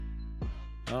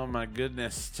Oh my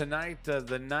goodness! Tonight,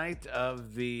 the night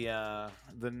of the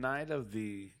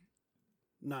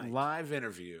Night. live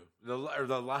interview, the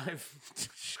live.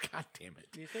 God damn it!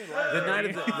 You say live. The night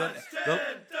of the live.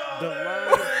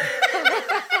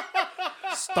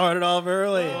 Started off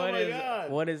early. Oh my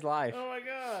God! What is life? Oh my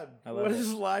God! I love What it.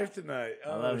 is live tonight? I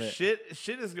Oh love it. shit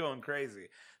is going crazy.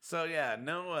 So yeah,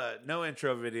 no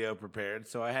intro video prepared,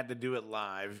 so I had to do it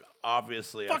live.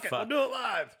 Obviously, Fuck it, we'll do it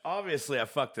live. Obviously, I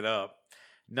fucked it up.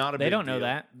 Not a They big don't know deal.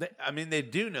 that. They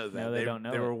do know that. No, they don't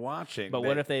know They it. were watching. But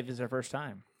what if it's their first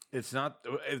time? It's not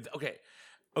okay.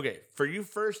 Okay, for you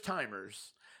first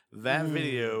timers, that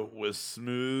video was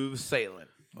smooth sailing.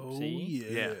 Oh, See?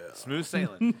 Yeah, smooth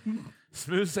sailing.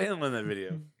 Smooth sailing in that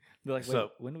video. Be like, wait,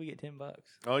 So- when do we get $10?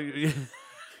 Oh, you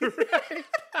right.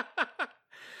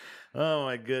 Oh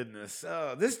my goodness.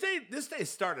 Oh, this day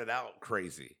started out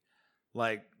crazy.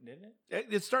 Like Didn't it?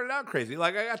 it started out crazy.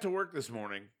 Like I got to work this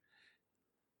morning,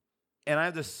 and I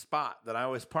have this spot that I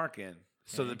always park in,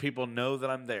 so that people know that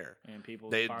I'm there. And people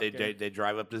They park there. they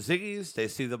drive up to Ziggy's. They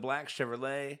see the black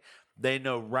Chevrolet. They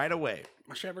know right away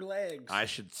My Chevrolet legs. I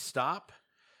should stop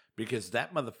because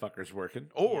that motherfucker's working,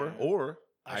 or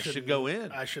I should shouldn't- go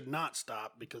in. I should not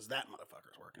stop because that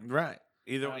motherfucker's working. Right.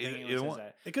 I Either don't think anyone either says one.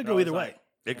 that. It could They're go either always way. like,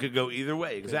 It could go either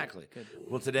way. Exactly. Could.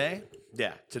 Well, today,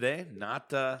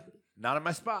 not in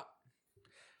my spot.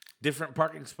 Different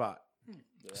parking spot.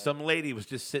 Some lady was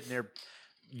just sitting there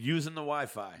using the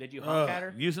Wi-Fi. Did you honk at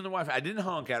her? Using the Wi-Fi. I didn't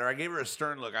honk at her. I gave her a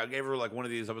stern look. I gave her like one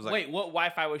of these. I was like, Wait, what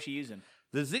Wi-Fi was she using?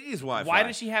 the Ziggy's Wi-Fi. Why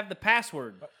does she have the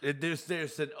password? There's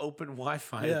an open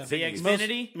Wi-Fi. Yeah. at The Ziggy's.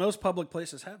 Xfinity? Most public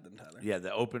places have them, Tyler. Yeah,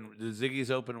 the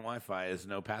Ziggy's open Wi-Fi is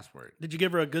no password. Did you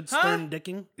give her a good stern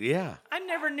dicking? Yeah. I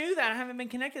never knew that. I haven't been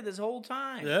connected this whole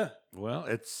time. Yeah. Well,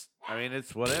 it's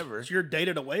whatever. It's your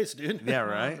data to waste, dude. Yeah,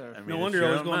 right. Mother- I mean, No it's wonder your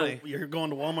you're own always money. you're going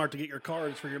to Walmart to get your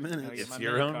cards for your Gotta minutes. get It's my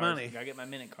your minute own cards. money. Gotta get my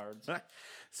minute cards.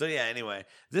 So yeah, anyway,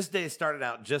 this day started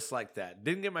out just like that.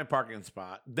 Didn't get my parking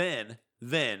spot. Then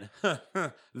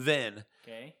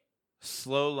Okay.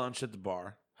 slow lunch at the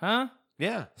bar. Huh?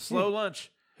 Yeah, slow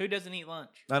lunch. Who doesn't eat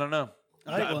lunch? I don't know.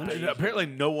 I ate lunch. Apparently,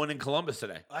 no one in Columbus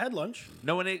today. I had lunch.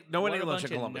 No one ate lunch in bunch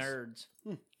of Columbus. nerds.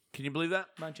 Can you believe that?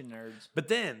 Bunch of nerds. But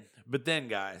then,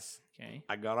 guys, Okay.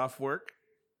 I got off work.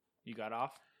 You got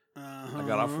off? I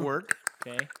got off work.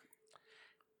 Okay.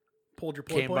 Pulled your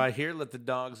Came by here, let the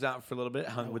dogs out for a little bit,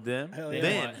 hung with them. hell yeah.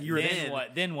 Then, what? you were- Then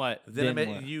what? Then what? Then I met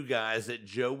what? you guys at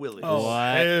Joe Willie's. Oh,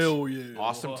 What? hell yeah.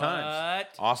 Awesome times.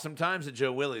 What? Awesome times at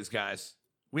Joe Willie's, guys.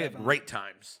 We had great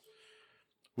times.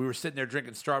 We were sitting there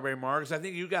drinking strawberry margs. I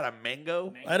think you got a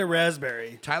mango. I had a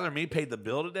raspberry. Tyler, me paid the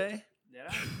bill today. Did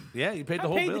I? Yeah, you paid the I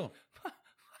whole paid the- bill.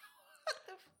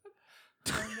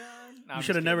 No, You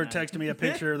should have never texted me a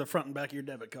picture of the front and back of your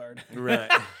debit card.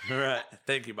 Right, right.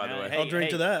 Thank you, by the way. Hey, I'll drink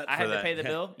to that I for had that. to pay the Yeah.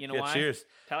 bill. You know Yeah, why? cheers.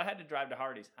 Tyler had to drive to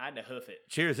Hardee's. I had to hoof it.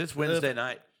 Cheers. It's Wednesday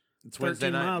night. It's Wednesday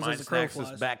 13 night. miles My as the crow snacks is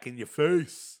flies. back in your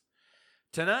face.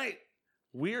 Tonight,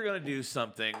 we are going to do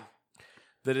something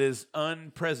that is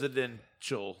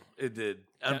unpresidential. It did.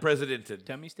 Unprecedented.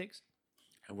 Tummy sticks?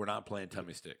 And we're not playing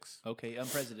tummy sticks. Okay,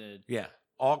 unprecedented. Yeah.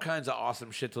 All kinds of awesome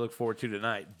shit to look forward to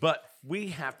tonight. But we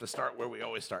have to start where we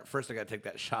always start. First, I got to take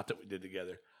that shot that we did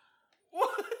together.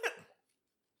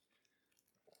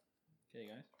 Okay,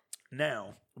 guys.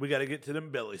 Now, we got to get to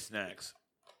them belly snacks.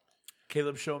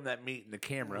 Caleb, show him that meat in the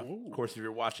camera. Of course, if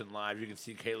you're watching live, you can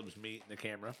see Caleb's meat in the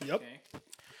camera. Yep. Okay.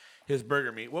 His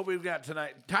burger meat. What we've got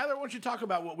tonight. Tyler, why don't you talk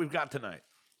about what we've got tonight?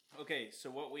 Okay, so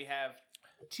what we have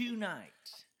tonight.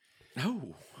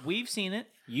 Oh. We've seen it.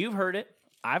 You've heard it.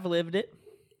 I've lived it.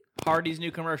 Hardee's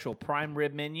new commercial, prime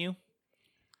rib menu.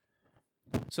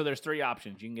 So there's three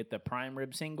options. You can get the prime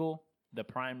rib single, the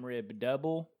prime rib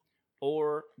double,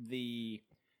 or the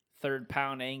 3rd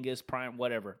pound Angus prime,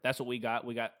 whatever. That's what we got.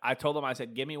 I told them, I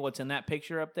said, give me what's in that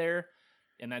picture up there,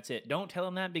 and that's it. Don't tell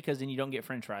them that because then you don't get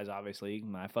french fries, obviously.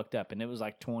 I fucked up, and it was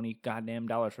like $20 goddamn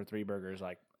for 3 burgers.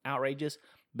 Like, outrageous.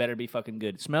 Better be fucking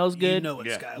good. Smells good. You know it,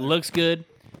 Yeah. Skyler. Looks good.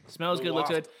 Smells good. Looks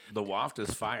good. The waft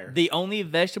is fire. The only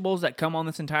vegetables that come on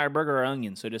this entire burger are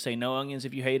onions. So just say no onions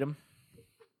if you hate them.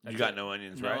 You got no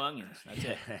onions, No right? onions. That's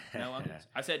it. No onions.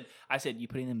 I said, you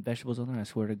putting them vegetables on there? I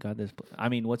swear to God, this. I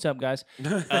mean, what's up, guys?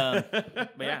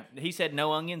 But yeah, he said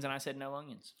no onions, and I said no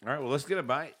onions. All right, well, let's get a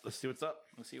bite. Let's see what's up.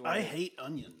 Let's see what I it is. hate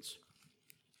onions.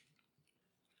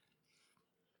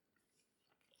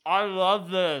 I love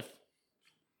this.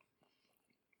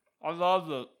 I love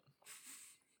it.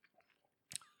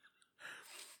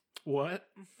 What?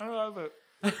 I love it.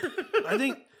 I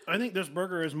think this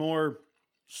burger is more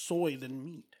soy than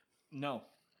meat. No.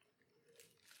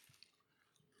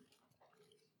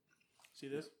 See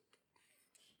this?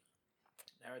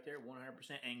 That right there,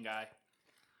 100%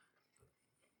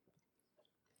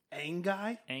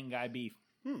 Angai. Angai? Beef.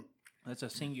 That's a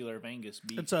singular of Angus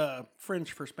beef. It's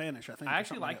French for Spanish, I think. I or actually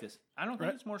something like that. this. I don't think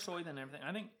Right? it's more soy than everything.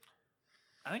 I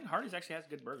think Hardee's actually has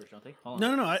good burgers, don't they? Hold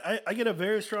on. No. I get a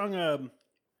very strong,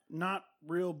 not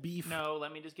real beef. No,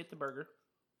 let me just get the burger.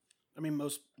 I mean,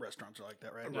 most restaurants are like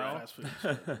that, right? No. Fast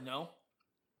food. No.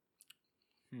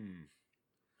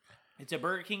 It's a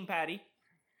Burger King patty.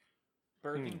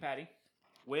 Burger King patty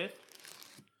with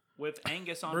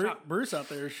Angus on top. Bruce out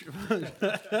there.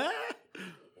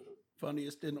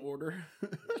 Funniest in order.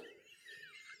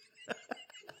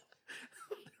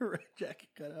 Red jacket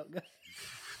cut out guy.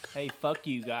 Hey, fuck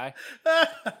you, guy.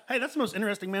 Hey, that's the most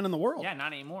interesting man in the world. Yeah,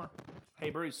 not anymore. Hey,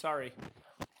 Bruce, sorry.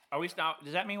 Are we stop?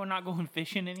 Does that mean we're not going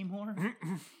fishing anymore?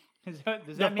 Does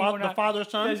that mean we're The not? father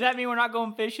son. Does that mean we're not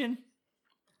going fishing?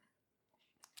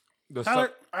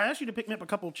 Tyler, I asked you to pick me up a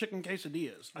couple chicken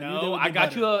quesadillas. knew they No, would I be got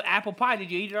better. you an apple pie.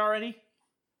 Did you eat it already?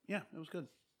 Yeah, it was good.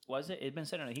 Was it? It'd been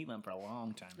sitting on a heat lamp for a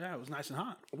long time. Yeah, it was nice and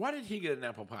hot. Why did he get an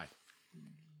apple pie?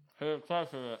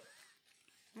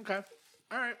 Okay.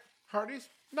 All right. Hardee's,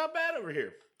 not bad over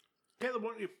here. Caleb,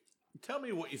 why don't you tell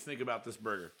me what you think about this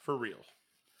burger for real?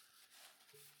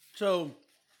 So,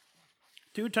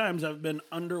 2 times I've been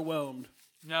underwhelmed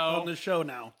No, on this show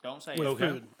now don't say with it. Okay.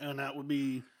 food, and that would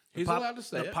be He's allowed to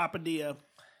say the it. papadilla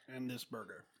and this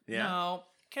burger. Yeah. No,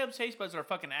 Caleb's taste buds are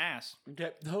fucking ass.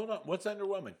 Okay. Hold on. What's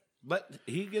underwhelming? But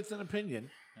he gets an opinion.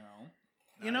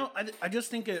 No. You know, I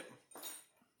just think it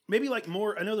maybe like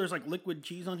more. I know there's like liquid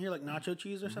cheese on here, like nacho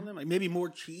cheese or something. Like maybe more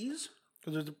cheese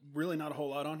because there's really not a whole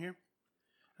lot on here.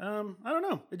 I don't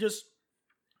know. It just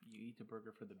You eat the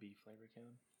burger for the beef flavor, Caleb?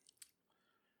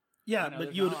 yeah, know, but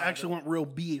there's you would not a lot of actually want real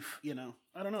beef. You know,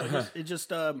 I don't know. It's just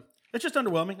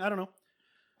underwhelming. I don't know.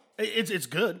 It's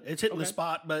good. It's hitting the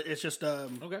spot, but it's just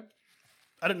Okay.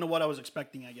 I didn't know what I was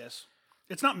expecting. I guess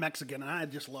it's not Mexican, and I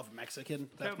just love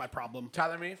Mexican. That's my problem.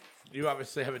 Tyler, me, you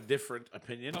obviously have a different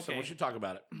opinion, so Okay. why don't you talk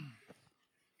about it?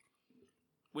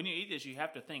 When you eat this, you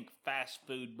have to think fast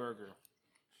food burger.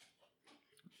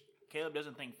 Caleb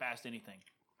doesn't think fast anything.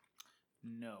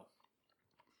 No.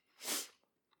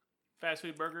 Fast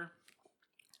food burger.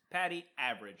 Patty,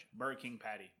 average. Burger King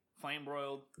patty. Flame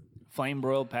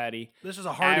broiled patty. This is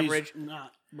a Hardee's, Average.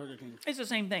 not Burger King. It's the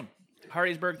same thing.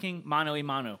 Hardee's, Burger King, mano y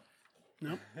mano.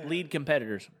 Nope. Lead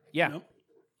competitors. Yeah. Nope.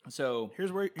 So,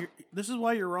 This is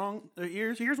why you're wrong.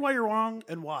 Here's why you're wrong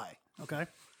and why. Okay.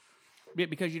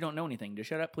 because you don't know anything. Just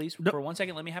shut up, please. For 1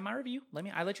 second, let me have my review.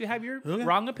 I let you have your Okay.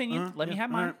 wrong opinion. Let me yeah,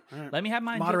 have mine. all right. Let me have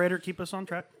mine. too. Moderator, keep us on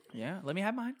track. Yeah, let me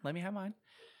have mine.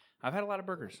 I've had a lot of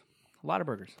burgers.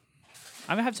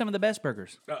 I've had some of the best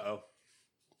burgers. Uh-oh.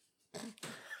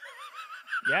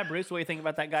 Yeah, Bruce, what do you think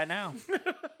about that guy now?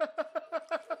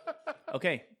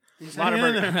 Okay. He's A lot of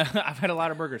hanging in burgers. I've had a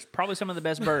lot of burgers. Probably some of the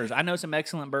best burgers. I know some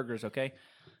excellent burgers, okay?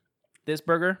 This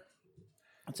burger,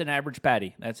 it's an average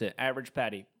patty. That's it. Average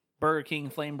patty. Burger King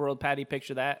flame broiled patty.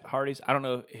 Picture that. Hardee's. I don't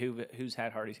know who's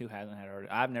had Hardee's, who hasn't had Hardee's.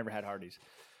 I've never had Hardee's.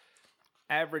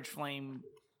 Average flame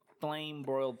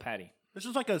broiled patty. This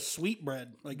is like a sweet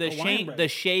bread, like The Hawaiian bread. the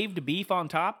shaved beef on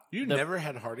top. You never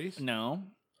had Hardee's? No,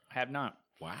 have not.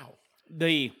 Wow.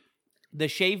 The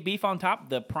shaved beef on top,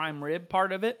 the prime rib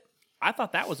part of it, I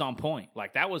thought that was on point.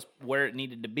 Like that was where it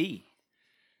needed to be.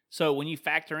 So when you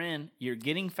factor in, you're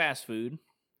getting fast food,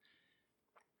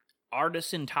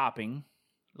 artisan topping,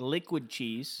 liquid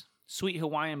cheese, sweet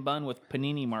Hawaiian bun with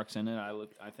panini marks in it.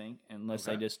 I think, unless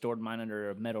I just stored mine under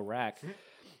a metal rack.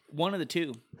 One of the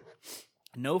two.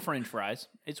 No French fries.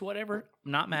 It's whatever.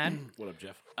 Not mad. What up,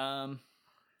 Jeff?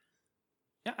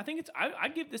 Yeah, I think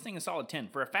I'd give this thing a solid 10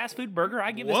 for a fast food burger.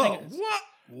 I give this Whoa. thing.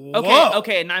 What?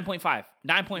 Okay, 9.5.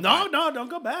 9.5. No, don't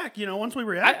go back. You know, once we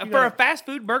react, For a fast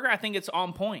food burger, I think it's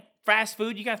on point. Fast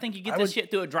food, you gotta think you get this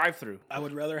shit through a drive-through. I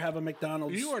would rather have a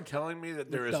McDonald's You are telling me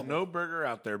that there is double. no burger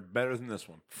out there better than this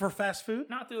one. for fast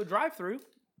food. Not through a drive-through.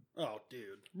 Oh, dude.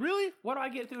 Really? What do I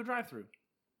get through a drive-through?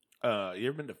 You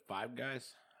ever been to Five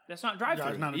Guys? That's not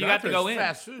drive-through. It's not a You got to drive-thru. go It's in.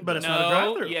 Fast food. But it's no, not a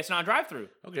drive-through. Yeah, it's not a drive-through.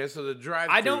 Okay, so the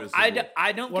drive-through I don't. is the I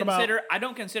rule. don't What about- consider. I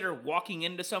don't consider walking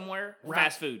into somewhere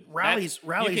fast food. Rallies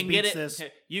you can get beats it. this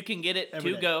You can get it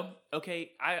every to day. go.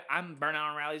 Okay, I'm burnt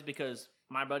out on Rallies because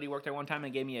my buddy worked there one time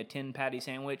and gave me a 10 patty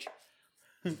sandwich.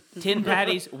 10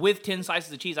 patties with 10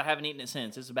 slices of cheese. I haven't eaten it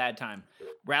since. It's a bad time.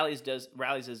 Rallies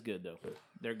is good though.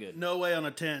 They're good. No way on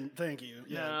a 10. Thank you.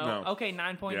 Yeah. No. No. Okay,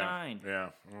 9.9. Yeah.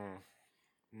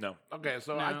 No. Okay,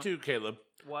 so No. I too, Caleb.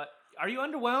 What? Are you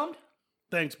underwhelmed?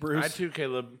 Thanks, Bruce. I too,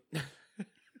 Caleb,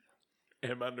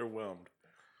 am underwhelmed.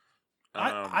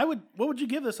 I would. What would you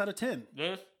give this out of 10?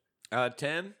 This.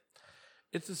 10.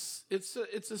 It's a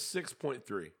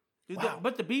 6.3. Dude, Wow.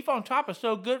 but the beef on top is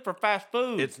so good for fast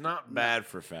food. It's not bad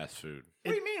for fast food.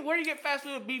 What do you mean? Where do you get fast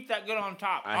food beef that good on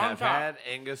top? I on have top. had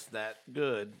Angus that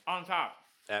good On top.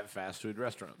 at fast food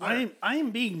restaurants. I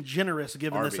am being generous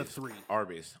giving Arby's. this a 3.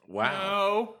 Arby's. Wow.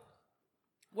 No.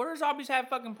 Where does Arby's have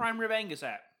fucking prime rib Angus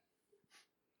at?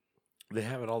 They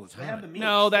have it all the time. They have the meats.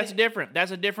 No, that's different.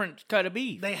 That's a different cut of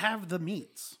beef. They have the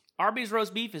meats. Arby's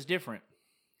roast beef is different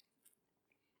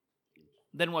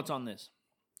than what's on this.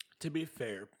 To be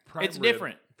fair, prime It's rib,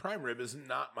 different. Prime rib is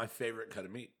not my favorite cut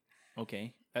of meat.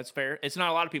 Okay, that's fair. It's not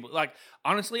a lot of people. Like,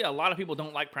 honestly, a lot of people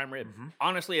don't like prime rib.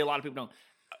 Honestly, a lot of people don't.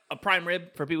 A prime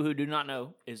rib, for people who do not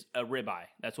know, is a ribeye.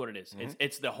 That's what it is.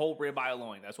 It's the whole ribeye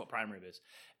loin. That's what prime rib is.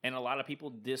 And a lot of people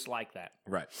dislike that.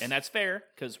 Right. And that's fair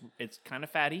because it's kind of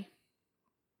fatty.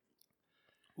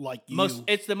 Like you.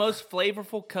 It's the most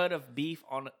flavorful cut of beef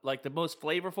on, like the most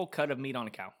flavorful cut of meat on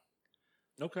a cow.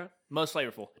 Okay. Most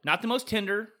flavorful. Not the most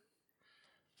tender.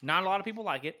 Not a lot of people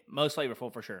like it. Most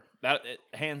flavorful for sure.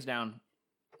 Hands down,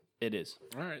 it is.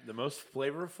 All right. The most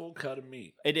flavorful cut of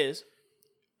meat. It is.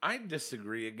 I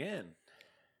disagree again.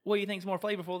 What do you think is more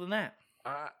flavorful than that?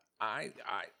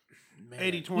 Man.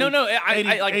 80-20. No,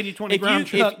 I like 80-20 if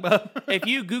ground you- chuck, if- bub. If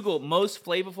you Google most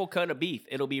flavorful cut of beef,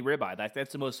 it'll be ribeye.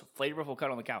 That's the most flavorful cut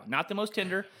on the cow. Not the most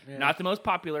tender, not the most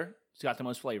popular. It's got the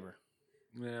most flavor.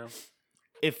 Yeah.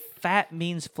 If fat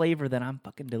means flavor, then I'm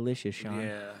fucking delicious, Sean.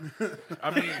 Yeah.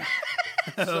 I mean,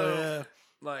 so,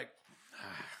 like,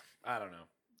 I don't know.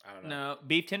 No,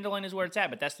 beef tenderloin is where it's at,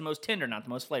 but that's the most tender, not the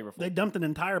most flavorful. They dumped an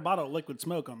entire bottle of liquid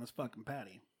smoke on this fucking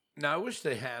patty. Now, I wish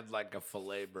they had, like, a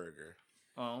filet burger.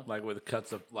 Oh, Like, with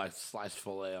cuts of, like, sliced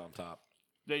filet on top.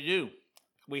 they do.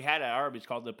 We had at Arby's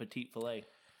called the petite filet.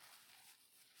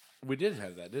 We did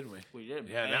have that, didn't we? We did.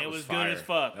 Yeah, and that it was was fire. good as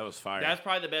fuck. That was fire. That's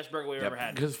probably the best burger we've ever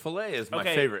had. Because filet is my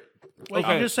Okay. favorite. Wait,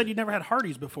 Okay. you just said you never had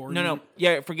Hardee's before. No, You-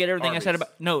 yeah. Forget everything I said Arby's.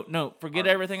 about Forget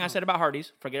everything I said about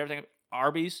Hardee's. Forget everything.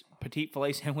 Arby's petite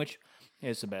filet sandwich.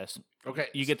 It's the best. Okay.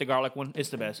 You get the garlic one. It's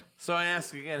the best. So I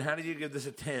ask again, how did you give this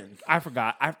a 10? I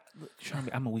forgot.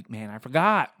 I'm a weak man. I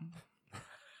forgot.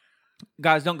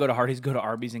 Guys, don't go to Hardee's. Go to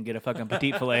Arby's and get a fucking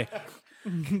petite filet.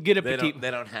 Get a petite.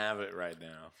 They don't have it right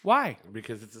now Why?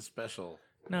 because it's a special.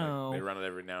 No. Like, they run it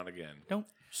every now and again. Don't.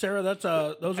 Sarah, those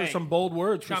are Hey. some bold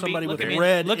words for Sean B, somebody look with at me.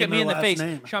 red. Look at me their in the last face.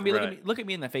 name. Sean B, Right. look at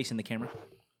me in the face in the camera.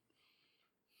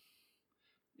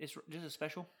 It's just a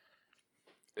special.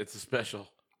 It's a special.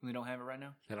 We don't have it right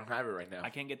now. They don't have it right now. I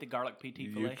can't get the garlic petite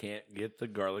You filet. can't get the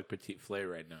garlic petite filet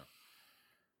right now.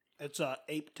 It's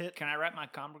ape tit. Can I wrap my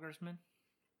congressman?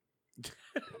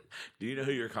 Do you know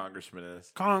who your congressman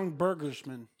is? Kong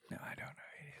Burgersman. No, I don't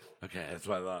know. Okay, that's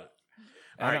what I thought.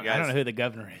 I All don't, right, I don't know guys. who the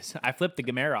governor is. I flipped the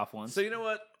Gamera off once. So you know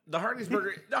what? The Hardee's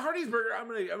burger. I'm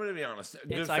gonna be honest.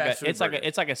 Good it's fast food burger.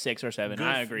 it's like a 6 or 7. Good-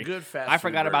 I agree. good fast I food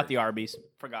forgot about burger. the Arby's.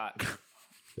 Forgot.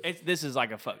 This is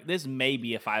like a fuck. This may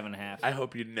be a 5.5. I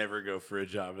hope you never go for a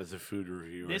job as a food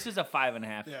reviewer. This is a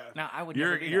 5.5. Yeah. Now I would. you're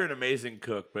never do you're that. an amazing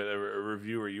cook, but a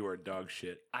reviewer, you are dog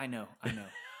shit. I know.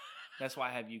 That's why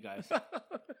I have you guys.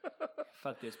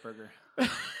 Fuck this burger.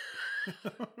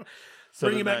 So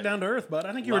Bring you back tonight- down to earth, bud.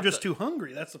 I think you were Lots just of- too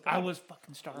hungry. That's the I problem. was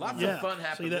fucking starving. Lots Yeah. of fun See,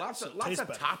 happened. that Lots of tastes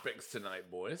better. topics tonight,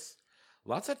 boys.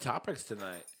 Lots of topics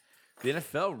tonight. The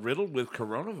NFL riddled with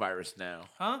coronavirus now.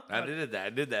 Huh? I did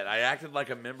that. I acted like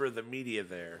a member of the media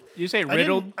there. You say I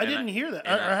riddled? I didn't hear that.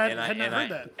 I had not heard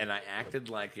that. And I acted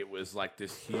like it was like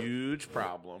this huge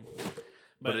problem.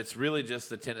 But it's really just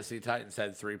the Tennessee Titans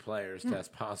had 3 players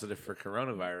test positive for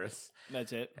coronavirus.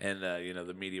 That's it. And,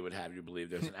 the media would have you believe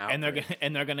there's an outbreak.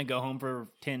 And they're gonna go home for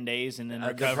 10 days and then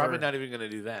They're recover. probably not even going to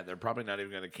do that. They're probably not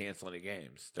even going to cancel any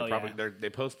games. They're Oh, probably yeah.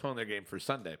 they postponed their game for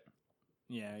Sunday.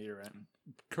 Yeah, you're right.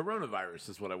 Coronavirus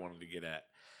is what I wanted to get at.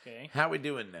 Okay. How we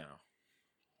doing now?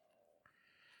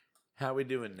 How we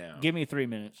doing now? Give me 3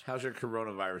 minutes. How's your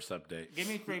coronavirus update? Give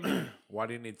me 3 minutes. Why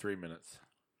do you need 3 minutes?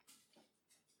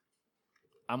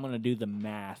 I'm gonna do the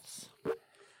maths.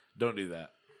 Don't do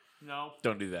that. No,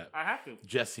 Don't do that. I have to.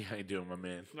 Jesse, how you doing, my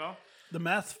man? No, The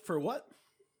math for what?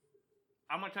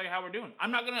 I'm gonna tell you how we're doing. I'm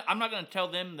not gonna tell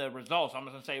them the results. I'm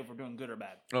just gonna say if we're doing good or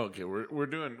bad. Oh, okay, we're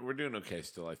doing okay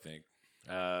still, I think.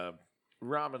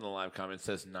 Rob in the live comment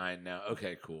says 9 now.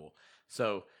 Okay, cool.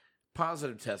 So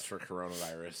positive test for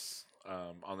coronavirus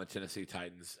on the Tennessee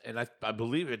Titans, and I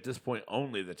believe at this point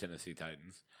only the Tennessee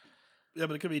Titans. Yeah,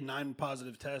 but it could be 9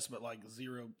 positive tests, but like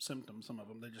 0 symptoms. Some of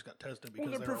them they just got tested because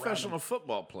Well, they're they were professional random.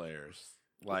 football players.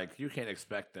 Like you can't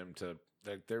expect them to.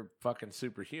 They're fucking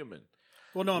superhuman.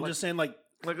 Well, no, I'm just saying like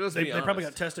Like let's they be probably got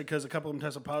honest. tested because a couple of them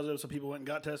tested positive, so people went and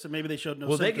got tested. Maybe they showed no.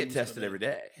 Well, they symptoms, get but tested every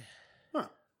day. Huh.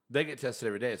 They get tested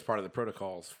every day. It's part of the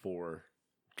protocols for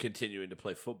continuing to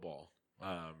play football.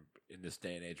 in this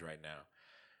day and age right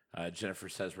now. Jennifer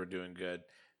says we're doing good.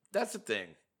 That's the thing.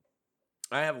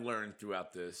 I have learned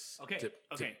throughout this. Okay.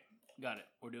 Got it.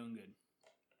 We're doing good.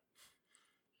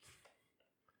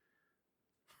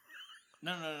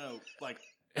 No. Like,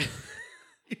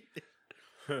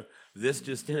 This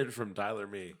just in from Tyler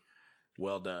Me.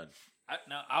 Well done.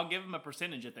 I'll give them a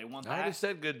percentage if they want that. I just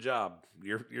said good job.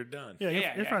 You're done. Yeah,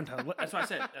 Yeah, you're yeah. fine, Tyler. That's what I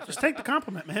said. Just take the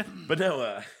compliment, man. But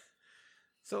no,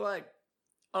 so like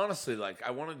honestly, like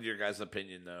I wanted your guys'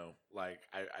 opinion though. Like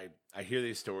I hear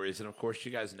these stories, and of course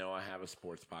you guys know I have a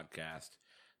sports podcast,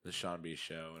 the Sean B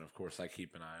Show, and of course I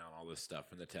keep an eye on all this stuff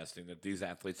and the testing that these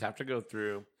athletes have to go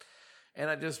through. And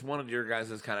I just wanted your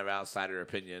guys' kind of outsider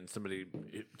opinion.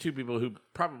 Two people who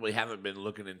probably haven't been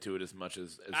looking into it as much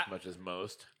as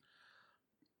most.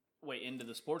 Wait, into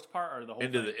the sports part or the whole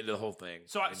Into thing? the whole thing.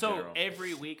 So in general.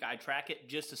 every week I track it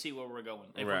just to see where we're going.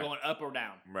 If Right. we're going up or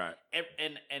down. Right.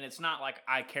 And it's not like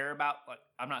I care about, like,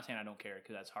 I'm not saying I don't care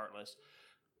because that's heartless.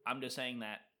 I'm just saying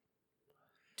that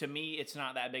to me it's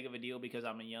not that big of a deal because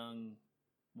I'm a young,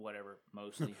 whatever,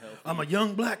 mostly healthy. I'm a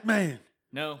young black man.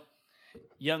 No.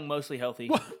 Young, mostly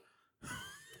healthy.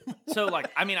 So,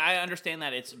 like, I mean, I understand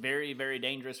that it's very, very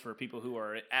dangerous for people who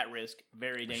are at risk.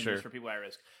 Very dangerous Sure. for people at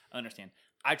risk. I understand.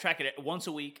 I track it once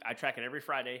a week. I track it every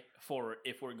Friday for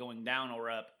if we're going down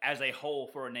or up as a whole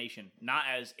for a nation, not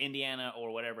as Indiana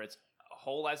or whatever. It's a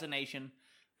whole as a nation,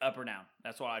 up or down.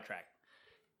 That's what I track.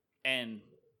 And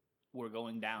we're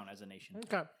going down as a nation.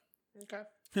 Okay.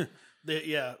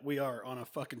 Yeah, we are on a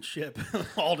fucking ship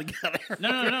all together. No.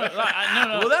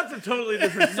 Well, that's a totally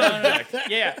different subject.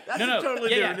 Yeah, That's a totally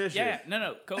different issue. Yeah,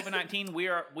 no. COVID-19. We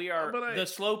are. But The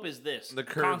slope is this. The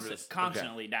curve is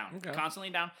constantly down, Okay. constantly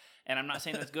down. And I'm not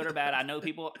saying that's good or bad. I know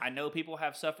people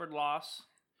have suffered loss.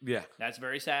 Yeah. That's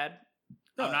very sad.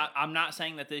 I'm not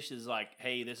saying that this is like,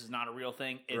 hey, this is not a real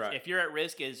thing. Right. If you're at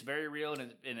risk, it's very real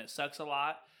and it sucks a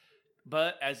lot.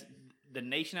 But as the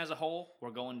nation as a whole,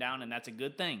 we're going down, and that's a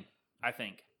good thing, I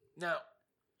think. Now,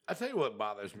 I tell you what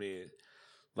bothers me,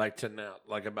 like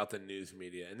about the news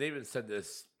media, and they even said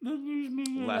this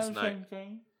last night.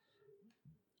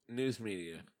 News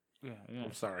media. Yeah.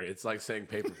 I'm sorry, it's like saying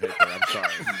paper. I'm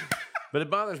sorry, but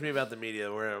it bothers me about the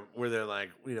media where they're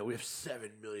like, we have 7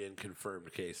 million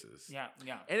confirmed cases. Yeah.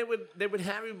 And they would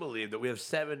have you believe that we have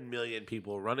 7 million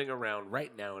people running around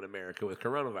right now in America with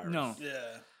coronavirus. No. Yeah.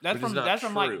 That's Which is from not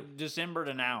from true. like December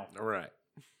to now. All right.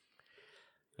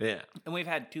 Yeah. And we've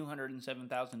had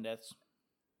 207,000 deaths.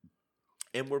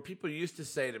 And where people used to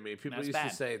say to me, That's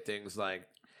bad.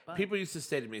 But people used to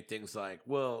say to me things like,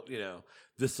 well,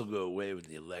 this will go away when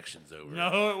the election's over.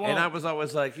 No, it won't. And I was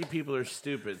always like, you people are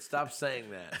stupid. Stop saying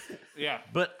that. Yeah.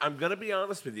 But I'm going to be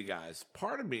honest with you guys.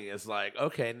 Part of me is like,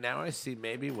 okay, now I see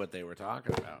maybe what they were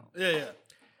talking about. Yeah.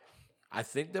 I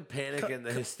think the panic and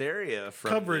the hysteria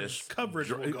from Coverage this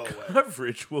will go away.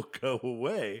 Coverage will go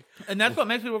away. And that's what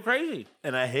makes people crazy.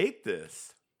 And I hate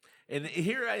this. And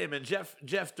here I am, and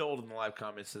Jeff Dold in the live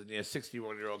comments said,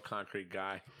 61-year-old concrete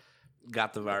guy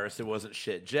got the virus. It wasn't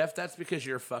shit. Jeff, that's because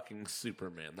you're fucking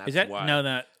Superman. That's Is that why. no?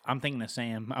 That I'm thinking of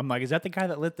Sam. I'm like, is that the guy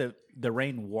that let the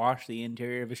rain wash the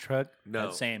interior of his truck? No,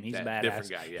 That's Sam. He's that badass. different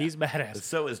guy, yeah. He's badass.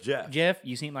 So is Jeff. Jeff,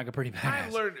 you seem like a pretty badass.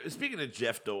 I've learned, speaking of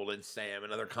Jeff Dold and Sam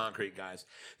and other concrete guys,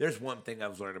 there's one thing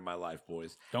I've learned in my life,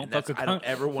 boys. Don't and that's fuck with I don't con-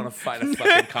 ever want to fight a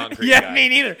fucking concrete yeah, guy. me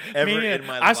neither. Ever Me neither. in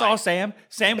my I saw life. Sam.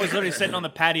 Sam was literally sitting on the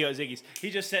patio at Ziggy's.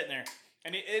 He's just sitting there.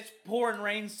 And it's pouring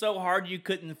rain so hard you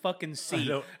couldn't fucking see. I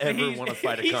don't And ever he's- want to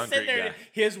fight a he's concrete sitting there, guy.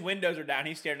 His windows are down.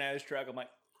 He's staring at his truck. I'm like,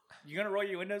 you going to roll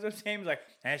your windows up, Sam? He's like,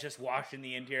 it's just washing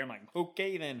the interior. I'm like,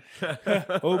 okay then.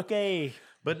 Okay.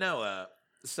 But no,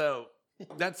 so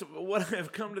that's what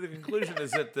I've come to the conclusion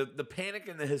is that the panic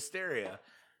and the hysteria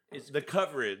is the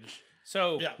coverage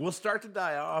So, Yeah. will start to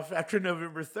die off after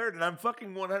November 3rd. And I'm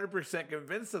fucking 100%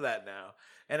 convinced of that now.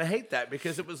 And I hate that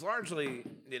because it was largely,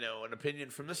 an opinion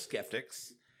from the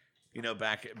skeptics,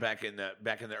 back in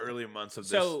the early months of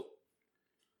this. so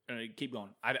keep going.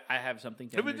 I have something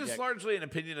to It was just interject. largely an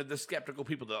opinion of the skeptical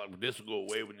people that like, this will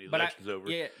go away when the But election's over.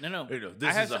 Yeah, no. This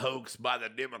I have is a some- hoax by the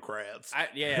Democrats.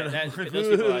 Those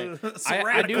people. It's a I do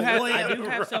radical have. way. I do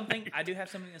have something. I do have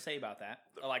something to say about that,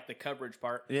 like the coverage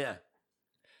part. Yeah.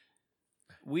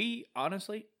 We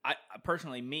honestly, I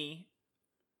personally, me,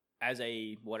 as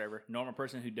a normal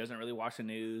person who doesn't really watch the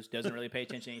news, doesn't really pay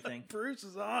attention to anything. Bruce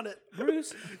is on it.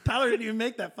 Bruce, Tyler didn't even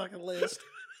make that fucking list.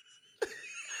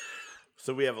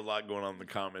 So we have a lot going on in the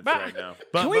comments But- right now.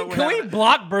 can we're we having-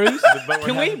 block Bruce? but we're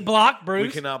Can we having- block Bruce?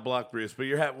 We cannot block Bruce, but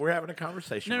we're having a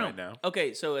conversation No. right now.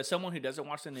 Okay, so as someone who doesn't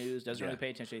watch the news, doesn't Yeah. really pay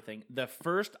attention to anything,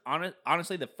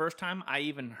 honestly, the first time I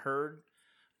even heard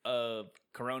of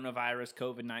coronavirus,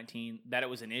 COVID-19, that it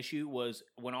was an issue was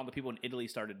when all the people in Italy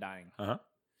started dying. Uh-huh.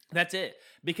 That's it.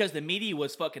 Because the media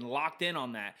was fucking locked in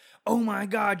on that. Oh my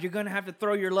God, you're going to have to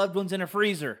throw your loved ones in a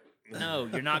freezer. No,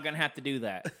 you're not going to have to do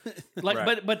that. Like,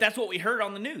 Right. but that's what we heard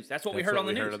on the news. That's what we heard on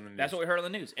the news. That's what we heard on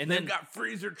the news. And They've then got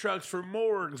freezer trucks for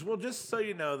morgues. Well, just so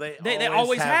you know, they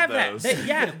always have those.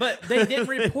 that. But they didn't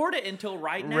report it until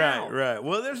right now. Right.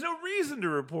 Well, there's no reason to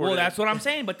report it. Well, that's what I'm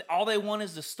saying. But all they want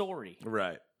is the story.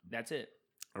 Right. That's it.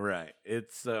 Right.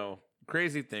 It's so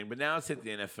crazy thing, but now it's hit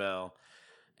the NFL,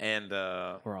 and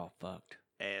We're all fucked.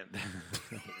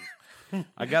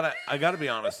 I gotta be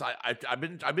honest.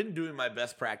 I've been doing my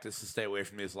best practice to stay away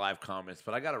from these live comments,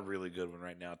 but I got a really good one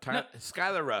right now.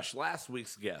 Skylar Rush, last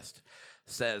week's guest,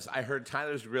 says, "I heard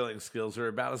Tyler's grilling skills are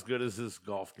about as good as his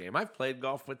golf game. I've played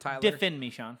golf with Tyler. Defend me,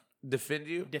 Sean. Defend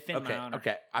you? Defend my honor.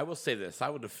 Okay, I will say this. I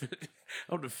will defend.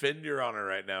 I'll defend your honor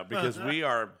right now because we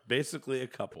are basically a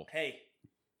couple. Hey,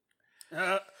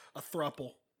 A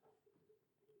thruple.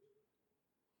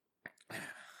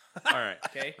 All right.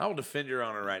 Okay. I will defend your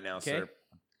honor right now, sir.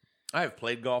 I have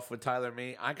played golf with Tyler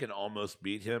Mee. I can almost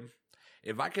beat him.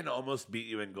 If I can almost beat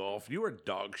you in golf, you are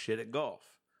dog shit at golf.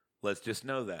 Let's just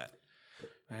know that.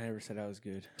 I never said I was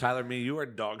good. Tyler Mee, you are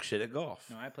dog shit at golf.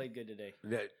 No, I played good today.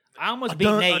 That- I almost beat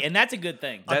Nate, and that's a good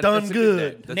thing. done that's a good.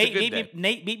 day. That's a Nate good beat day.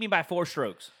 Nate beat me by 4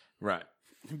 strokes. Right.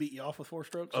 Beat you off with 4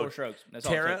 strokes? 4 strokes. That's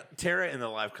all it Tara, took. Tara in the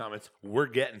live comments, we're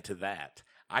getting to that.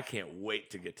 I can't wait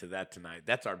to get to that tonight.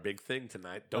 That's our big thing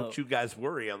tonight. Don't you guys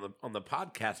worry on the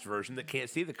podcast version that can't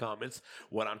see the comments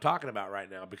what I'm talking about right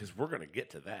now because we're going to get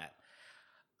to that.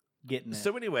 Getting that.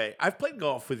 So anyway, I've played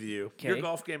golf with you. Your Okay.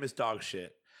 golf game is dog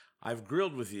shit. I've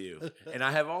grilled with you, and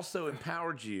I have also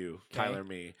empowered you, Tyler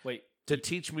Mee, Wait. to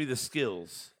teach me the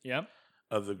skills Yep.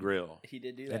 of the grill. He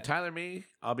did do And that. Tyler Mee,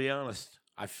 I'll be honest,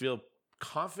 I feel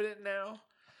confident now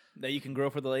That you can grill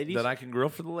for the ladies. that I can grill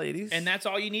for the ladies. And that's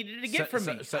all you needed to get from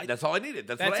me. So that's all I needed.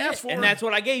 That's That's what I asked it. for. And that's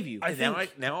what I gave you. And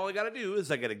now all I got to do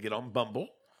is I got to get on Bumble,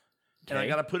 and I Okay.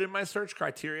 got to put in my search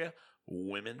criteria: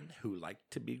 women who like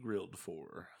to be grilled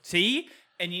for. See?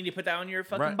 And you need to put that on your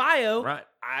fucking Right. bio. Right.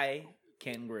 I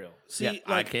can grill. See, Yeah,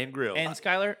 I can grill. And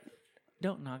Skylar,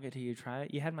 don't knock it till you try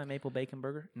it. You had my maple bacon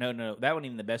burger? No, that wasn't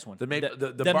even the best one. The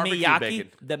barbecue Miyaki,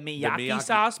 bacon. The Miyaki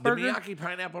sauce burger. The Miyaki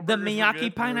pineapple The burgers were Miyaki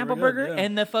good. pineapple They were burger good, yeah.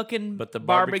 and the fucking But the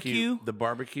barbecue. the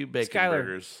barbecue bacon Skylar.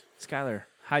 burgers. Skylar,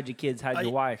 hide your kids, hide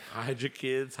your wife. Hide your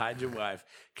kids, hide your wife.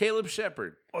 Caleb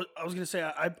Shepard. I was going to say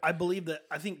I believe that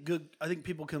I think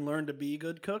people can learn to be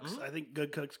good cooks. I think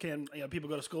good cooks can people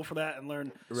go to school for that and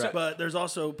learn. Right. But there's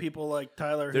also people like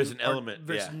Tyler. There's who an are element,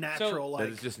 just yeah. natural. That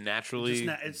is just naturally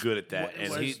it's good at that,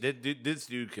 what- and this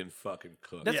dude can fucking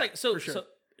cook. That's Yeah, like so. for sure. So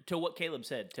to what Caleb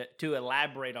said, to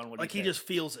elaborate on what like he he said. just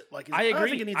feels it. Like I don't agree.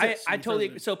 think it needs I this. And he totally throws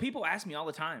agree. it. So people ask me all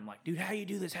the time, like, dude, how you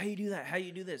do this? How you do that? How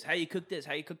you do this? How you cook this?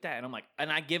 How you cook that? And I'm like,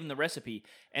 and I give them the recipe,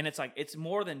 and it's like it's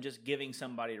more than just giving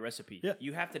somebody a recipe. Yeah.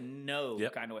 You have to know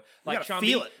Yep. kind of way. You Like gotta Sean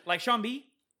feel B. it. Like Sean B.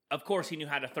 Of course, he knew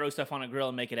how to throw stuff on a grill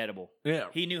and make it edible. Yeah,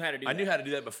 He knew how to do. I that. knew how to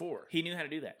do that before. He knew how to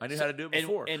do that. I knew So- how to do it and-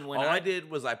 before. And, when all I did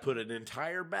was I put an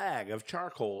entire bag of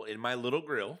charcoal in my little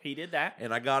grill, he did that.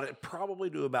 and I got it probably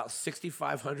to about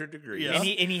 6,500 degrees. Yeah. And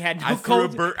he had no I threw a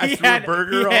coals. bur- I he threw a had-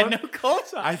 burger he on. had no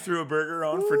coals on. I threw a burger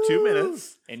on for 2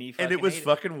 minutes, and he and it was ate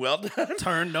fucking well done.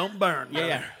 Turn, don't burn.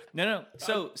 Yeah. No.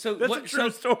 So That's what, a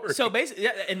true story. So basically,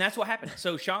 yeah, and that's what happened.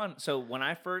 So Sean, when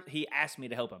I first, he asked me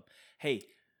to help him. Hey,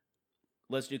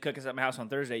 let's do cookings at my house on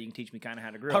Thursday. You can teach me kind of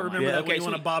how to grill. I I'm like, remember that when you so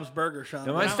went to Bob's Burger, Sean.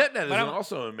 And my I'm- stepdad but I'm- is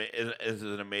also is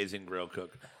an amazing grill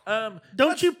cook.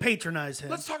 Don't you patronize him.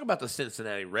 Let's talk about the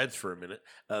Cincinnati Reds for a minute.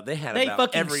 They had they about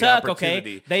fucking every suck.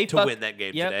 opportunity Okay, they to fuck- win that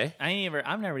game Yep. today.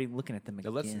 I'm never even looking at them Now,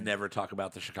 again. let's never talk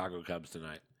about the Chicago Cubs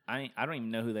tonight. I don't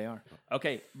even know who they are.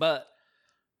 Okay, but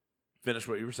Finish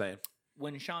what you were saying.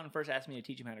 when Sean first asked me to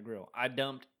teach him how to grill, I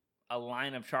dumped a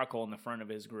line of charcoal in the front of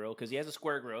his grill because he has a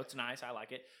square grill. It's nice. I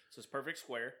like it. So it's perfect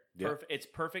square. Yeah. It's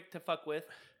perfect to fuck with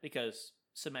because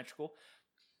symmetrical.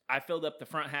 I filled up the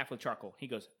front half with charcoal. He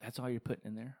goes, "That's all you're putting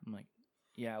in there?" I'm like,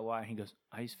 "Yeah, why?" He goes,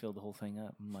 "I just filled the whole thing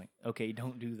up." I'm like, "Okay,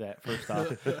 don't do that." First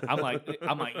off, I'm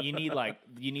like,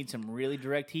 you need some really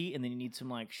direct heat, and then you need some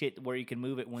like shit where you can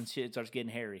move it when shit starts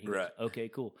getting hairy. He goes, Right. okay,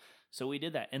 cool. So we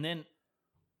did that, and then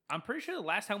I'm pretty sure the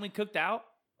last time we cooked out,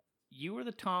 you were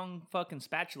the tong fucking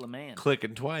spatula man.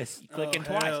 Clicking twice. Clicking Oh,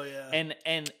 twice. hell yeah.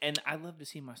 And I love to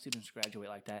see my students graduate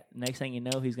like that. Next thing you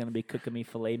know, he's gonna be cooking me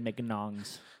filet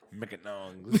McNongs.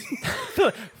 McNongs.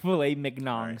 Filet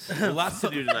McNongs. Lots to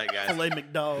do tonight, guys. Filet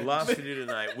McDonald's. Lots to do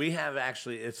tonight. We have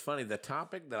actually, it's funny, the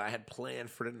topic that I had planned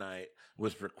for tonight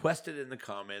was requested in the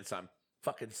comments. I'm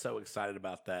fucking so excited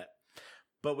about that.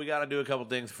 But we got to do a couple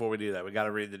things before we do that. We got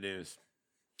to read the news.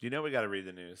 You know we got to read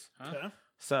the news. Okay.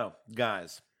 So,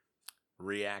 guys,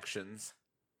 reactions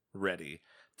ready.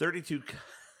 32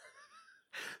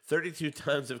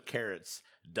 tons of carrots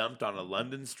dumped on a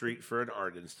London street for an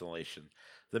art installation.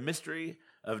 The mystery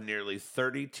of nearly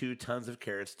 32 tons of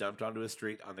carrots dumped onto a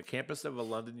street on the campus of a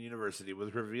London university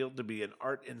was revealed to be an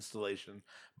art installation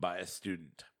by a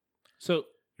student. So,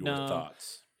 Your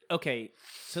thoughts? Okay,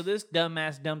 so this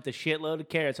dumbass dumped a shitload of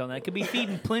carrots on that. Could be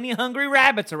feeding plenty of hungry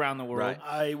rabbits around the world. Right.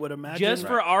 I would imagine. Just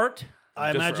for art?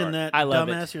 I Just for imagine art. that I love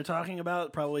dumbass it. you're talking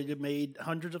about probably made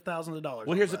hundreds of thousands of dollars.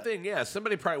 Well, off here's the that. thing. Yeah,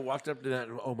 somebody probably walked up to that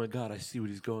and, oh my God, I see what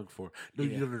he's going for. No,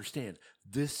 you Yeah. don't understand.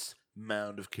 This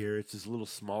mound of carrots is a little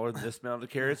smaller than this mound of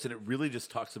carrots, and it really just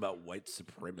talks about white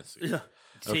supremacy. Yeah.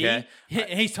 See? Okay.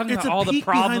 He's talking It's about a all the peek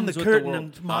problems behind the with the curtain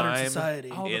world. in modern I'm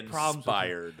society. All the problems with it.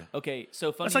 Inspired. Okay,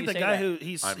 so funny That's like you the say guy that. who I'm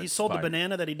he sold the inspired.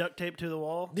 banana that he duct taped to the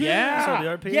wall. Yeah. Sold the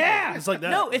art piece. Yeah. It's like that.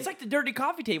 No, it's like the dirty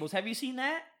coffee tables. Have you seen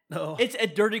that? No. It's a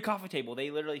dirty coffee table. They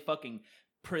literally fucking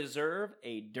preserve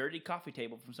a dirty coffee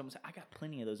table from someone's. I got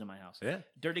plenty of those in my house. Yeah.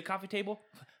 Dirty coffee table.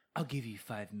 I'll give you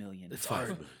 $5 million. It's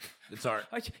art. It's art.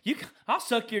 I'll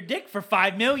suck your dick for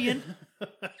 $5 million.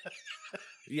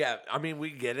 Yeah, I mean, we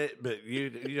get it, but you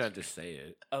don't have to say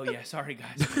it. Oh yeah, sorry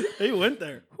guys. He went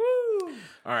there. Woo.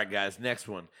 All right, guys, next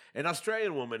one. An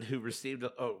Australian woman who received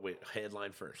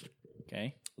headline first.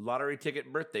 Okay. Lottery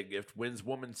ticket birthday gift wins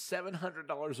woman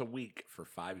 $700 a week for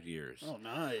 5 years. Oh,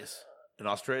 nice. An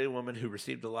Australian woman who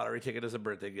received a lottery ticket as a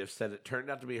birthday gift said it turned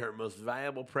out to be her most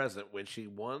valuable present when she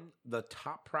won the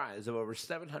top prize of over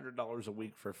 $700 a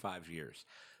week for 5 years.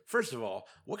 First of all,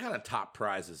 what kind of top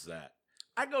prize is that?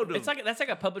 I go to That's like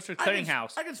a publisher's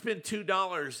clearinghouse. I can spend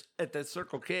 $2 at that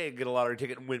Circle K and get a lottery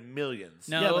ticket and win millions.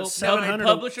 No, Yeah, but no, 700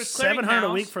 publisher's $700 a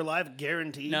clearinghouse. week for life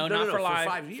guaranteed. No, No, not no, for for live.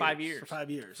 5 years. 5 years. For 5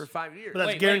 years. For 5 years. But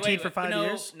that's guaranteed for 5 no,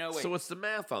 years? No, wait. So what's the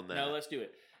math on that? No, let's do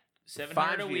it.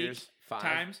 700 5 a week years, 5.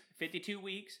 times 52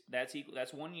 weeks. That's equal.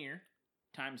 That's 1 year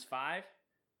times 5.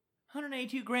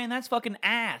 182 grand. That's fucking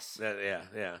ass.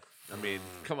 Yeah. I mean,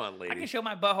 come on, lady. I can show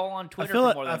my butthole on I Twitter feel for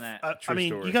like more than that. I True mean,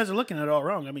 story. you guys are looking at it all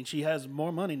wrong. I mean, she has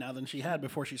more money now than she had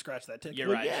before she scratched that ticket. You're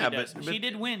Well, right. yeah, she does. but- She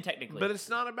did win technically. But it's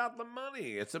not about the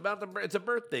money. It's about it's a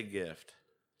birthday gift.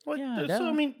 Well, Yeah, so, I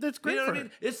duh. mean, that's great You know for what I her.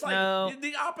 mean? It's like No.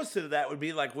 the opposite of that would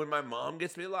be like when my mom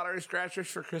gets me lottery scratchers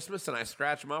for Christmas and I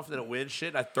scratch them off and then it wins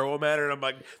shit. I throw them at her and I'm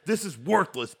like, this is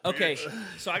worthless. okay,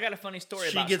 bitch. so I got a funny story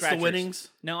She about gets the scratchers. winnings?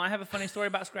 No, I have a funny story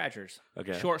about scratchers.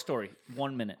 Okay. Short story,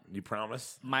 1 minute. You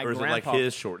promise? My or is grandpa, it like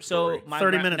his short story? So my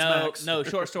 30 minutes no, max. No,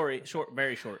 short story,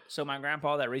 very short. So my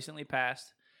grandpa that recently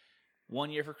passed, 1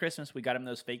 year for Christmas, we got him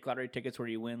those fake lottery tickets where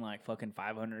you win like fucking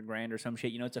 500 grand or some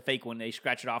shit. You know, it's a fake one. They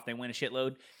scratch it off, they win a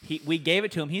shitload. We gave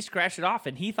it to him. He scratched it off,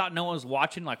 and he thought no one was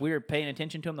watching. Like we were paying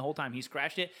attention to him the whole time. He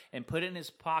scratched it and put it in his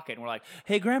pocket. And we're like,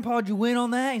 "Hey, Grandpa, did you win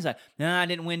on that?" He's like, "No, I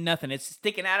didn't win nothing. It's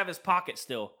sticking out of his pocket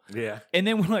still." Yeah. And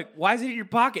then we're like, "Why is it in your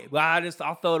pocket?" Well,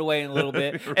 I'll throw it away in a little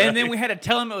bit. Right. And then we had to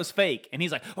tell him it was fake. And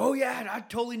he's like, "Oh yeah, I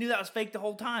totally knew that was fake the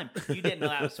whole time." You didn't know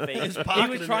that was fake. His He pocket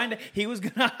was in trying to. He was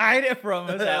gonna hide it from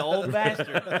us. That old bastard.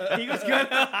 He was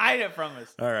gonna hide it from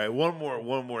us. All right, one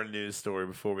more news story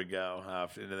before we go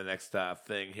into the next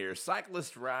thing here.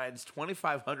 Cyclist rides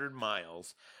 2,500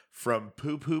 miles from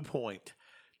Poo Poo Point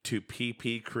to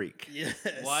PP Creek. Yes.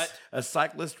 What? A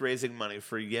cyclist raising money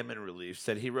for Yemen relief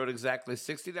said he rode exactly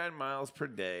 69 miles per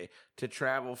day to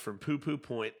travel from Poo Poo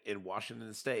Point in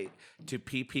Washington State to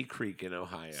PP Creek in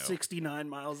Ohio. 69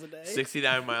 miles a day.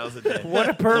 69 miles a day. What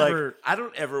a pervert. Like, I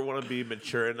don't ever want to be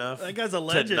mature enough That guy's a to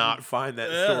legend. not find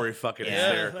that Yeah. story fucking Yeah,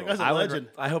 hysterical. that guy's a I would- legend.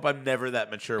 I hope I'm never that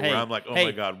mature Hey, where I'm like, oh hey,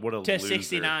 my God, what a to loser.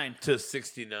 69. To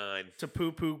 69. To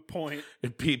Poo Poo Point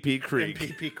In PP in Creek.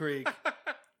 PP Creek.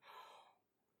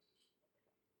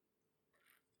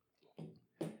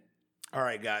 All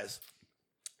right, guys.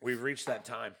 We've reached that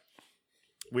time.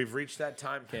 We've reached that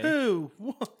time. Okay. Who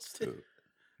wants to?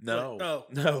 No. Oh.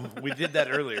 No. We did that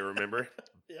earlier, remember?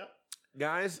 Yeah.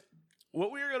 Guys,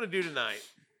 what we are going to do tonight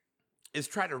is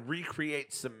try to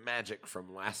recreate some magic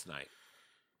from last night.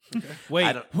 I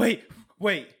Wait, don't-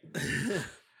 wait.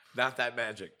 Not that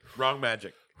magic. Wrong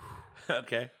magic.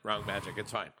 Okay? Wrong magic.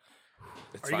 It's fine.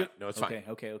 It's Are you fine. good? No, it's fine.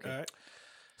 Okay. All right.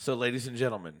 So, ladies and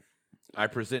gentlemen, I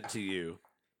present to you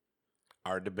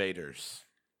our debaters.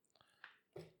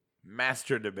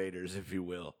 Master debaters, if you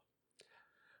will.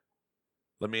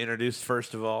 Let me introduce,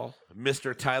 first of all,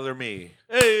 Mr. Tyler Me.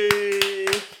 Hey!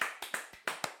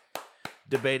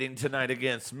 Debating tonight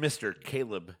against Mr.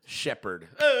 Caleb Shepard.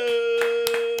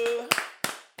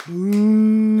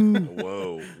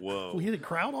 Whoa. We hit a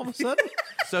crowd all of a sudden?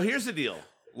 So here's the deal,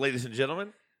 ladies and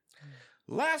gentlemen.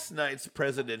 last night's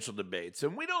presidential debates,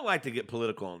 and we don't like to get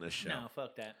political on this show. No,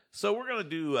 fuck that. So we're going to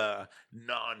do a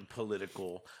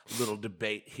non-political little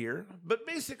debate here. But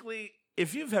basically,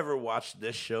 if you've ever watched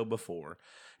this show before,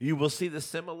 you will see the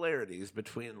similarities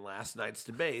between last night's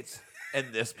debates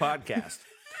and this podcast.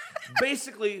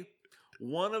 Basically,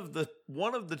 one of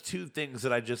the two things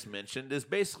that I just mentioned is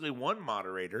basically one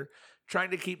moderator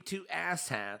trying to keep two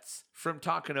asshats from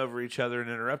talking over each other and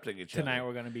interrupting each Tonight other.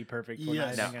 we're going to be perfect. We're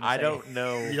Yes. not Now, even gonna I say- don't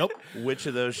know Yep. which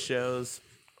of those shows.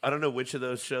 I don't know which of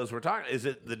those shows we're talking. Is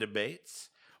it the debates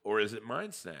or is it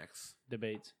Mind Snacks?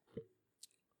 Debates.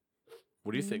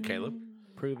 What do you think, Caleb?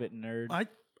 Prove it, nerd. I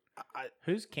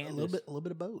Who's a Candace? little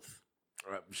bit of both.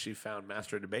 She found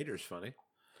Master Debaters funny.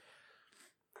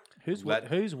 Who's Let-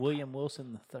 who's William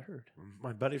Wilson III?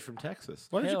 My buddy from Texas.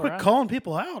 Why don't you Hell, quit right. calling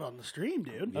people out on the stream,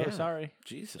 dude? Yeah. Oh, sorry.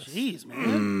 Jesus. Jeez,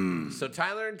 man. So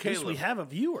Tyler and At least Caleb, we have a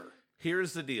viewer.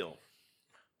 here's the deal.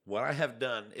 What I have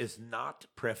done is not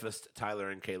prefaced Tyler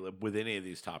and Caleb with any of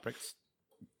these topics.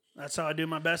 That's how I do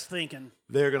my best thinking.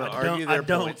 They're going to I don't- argue I their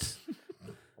don't. points.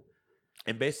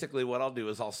 And basically what I'll do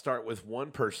is I'll start with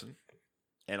one person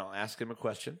and I'll ask him a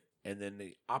question, and then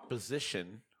the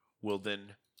opposition will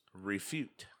then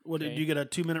refute. What did Okay. you get a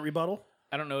 2-minute rebuttal?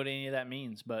 I don't know what any of that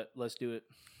means, but let's do it.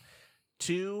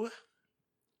 Two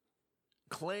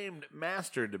claimed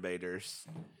master debaters.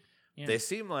 Yeah. They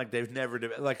seem like they've never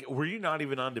like. Were you not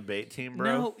even on debate team, bro?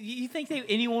 No, you think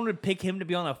anyone would pick him to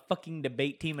be on a fucking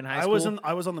debate team in high I school? was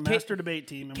on the master debate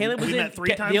team, and Caleb we was in met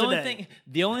 3 times the a only day.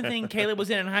 the only thing Caleb was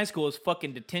in high school was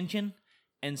fucking detention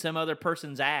and some other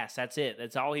person's ass. That's it.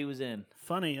 That's all he was in.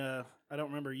 Funny, I don't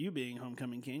remember you being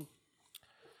homecoming king.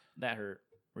 That hurt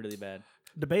really bad.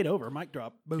 Debate over, mic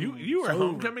drop. Boom. You were It's over.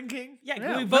 homecoming king. Yeah,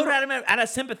 Yeah, we voted at him out of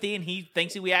sympathy, and he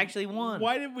thinks that we actually won.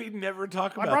 Why did we never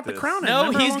talk I about brought the this? crown in. No,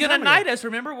 Remember a he's long gonna time ago? knight us.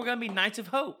 Remember, we're gonna be Knights of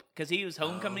Hope because he was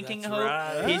homecoming king of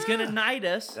that's Hope. right. He's gonna knight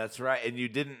us. That's right, and you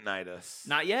didn't knight us.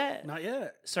 Not yet, Not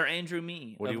yet. Sir Andrew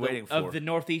Me. What are of you the- waiting for? Of the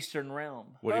northeastern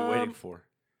realm. What are you waiting Um, for?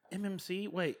 MMC.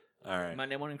 Wait. All right,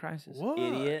 Monday Morning Crisis. What?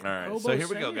 Idiot. all right. Hobo So here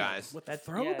we go, Sam guys. With the That's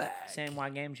throwback. Sam Y.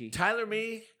 Gamgee. Tyler,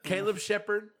 me, Caleb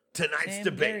Shepard. Tonight's Sam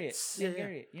debates. Garrett. Sam Yeah.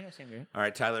 Garrett. You know Sam Garrett. All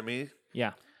right, Tyler, me.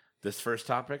 Yeah. This first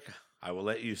topic, I will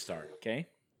let you start. Okay.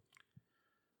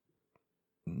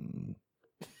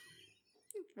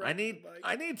 I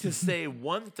need to say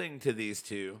one thing to these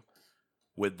two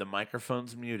with the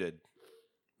microphones muted.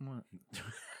 What?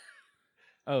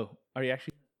 Oh, are you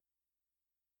actually?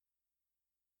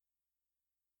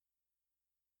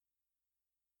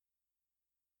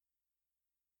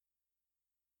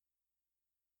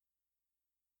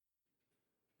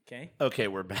 Okay. Okay,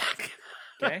 we're back.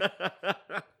 Okay.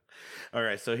 All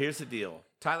right, so here's the deal.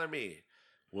 Tyler, me,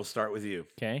 we'll start with you.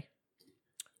 Okay.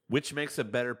 Which makes a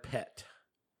better pet?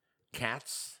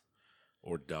 Cats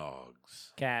or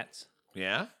dogs? Cats.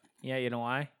 Yeah? Yeah, you know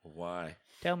why? Why?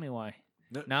 Tell me why.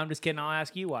 No- No, I'm just kidding. I'll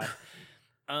ask you why.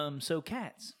 So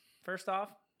cats. First off,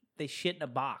 they shit in a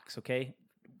box, okay?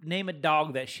 Name a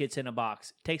dog that shits in a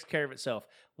box. Takes care of itself.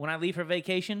 When I leave for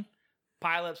vacation,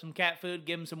 pile up some cat food,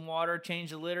 give them some water,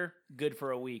 change the litter, good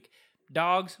for a week.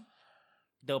 Dogs,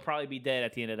 they'll probably be dead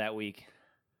at the end of that week.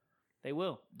 They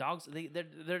will. Dogs,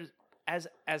 they're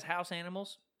as house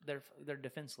animals, they're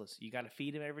defenseless. You got to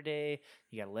feed them every day.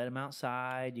 You got to let them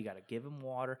outside. You got to give them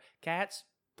water. Cats,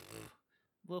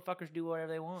 little fuckers do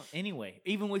whatever they want anyway,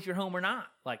 even with your home or not.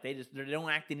 Like they don't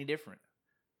act any different.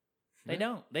 They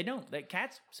don't. That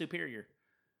cat's superior.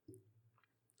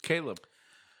 Caleb,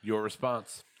 your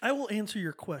response. I will answer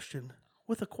your question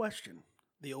with a question.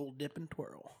 The old dip and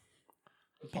twirl.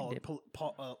 can't dip.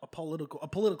 A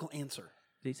political answer.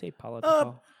 Did he say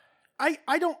political? I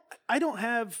don't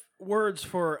have words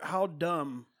for how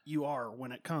dumb you are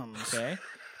when it comes Okay.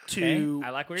 to Okay. I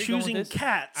like where you're going with choosing this.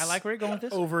 cats. I like where you're going with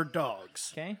this. over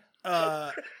dogs. Okay.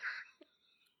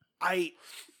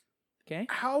 Okay.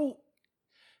 How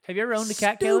Have you ever owned a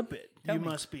cat, Caleb? stupid Tell you me.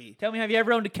 must be. Tell me, have you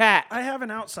ever owned a cat? I have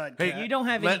an outside cat. You don't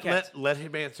have any cats. Let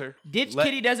him answer. Ditch Let-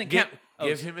 Kitty doesn't give, count. Oh,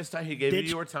 Give him his time. He gave you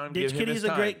your time. Ditch Give him Kitty his is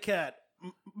time. a great cat.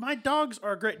 My dogs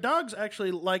are great. Dogs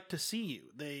actually like to see you.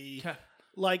 They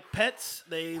like pets.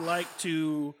 They like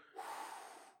to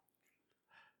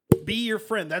be your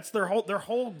friend. That's their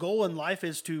whole goal in life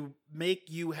is to make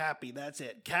you happy. That's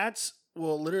it. Cats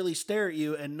will literally stare at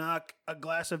you and knock a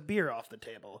glass of beer off the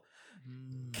table.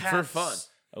 Cats, For fun.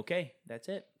 Okay, that's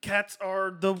it. Cats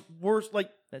are the worst. Like,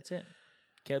 That's it.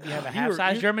 Caleb, you have a You were-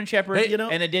 half-sized you- German Shepherd Hey, you know-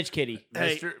 and a ditch kitty.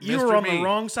 hey, Mr. you Mr. were on Me. the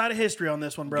wrong side of history on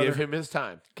this one, brother. Give him his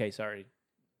time. Okay, sorry.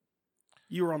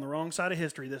 You were on the wrong side of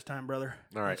history this time, brother.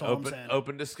 All right. That's all I'm Open saying.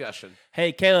 open discussion.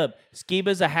 Hey, Caleb,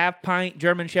 Skiba's a half-pint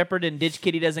German Shepherd and ditch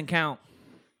kitty doesn't count.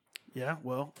 Yeah,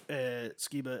 well,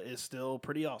 Skiba is still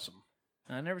pretty awesome.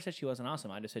 I never said she wasn't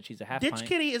awesome. I just said she's a half Ditch pint.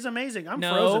 Kitty is amazing. I'm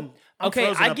No. frozen. I'm Okay,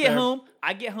 frozen I up get there. home.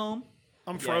 I get home.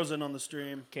 I'm frozen on the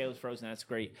stream. Caleb's frozen. That's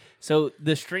great. So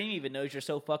the stream even knows you're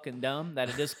so fucking dumb that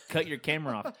it just cut your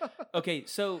camera off. Okay,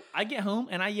 so I get home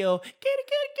and I yell, kitty, kitty,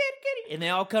 kitty, kitty. And they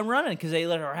all come running because they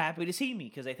are happy to see me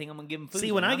because they think I'm going to give them food.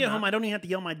 See, when I I'm get not. home, I don't even have to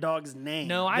yell my dog's name.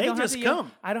 No, I they don't just have to yell.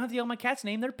 come. I don't have to yell my cat's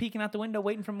name. They're peeking out the window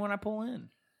waiting for me when I pull in.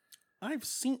 I've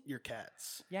seen your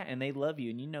cats. Yeah, and they love you,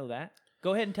 and you know that.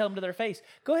 Go ahead and tell them to their face.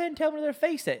 Go ahead and tell them to their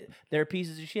face that they're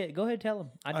pieces of shit. Go ahead and tell them.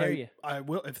 I dare you. I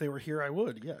will. If they were here, I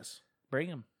would, yes. Bring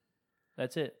them.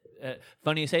 That's it.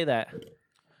 Funny you say that.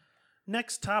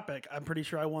 Next topic. I'm pretty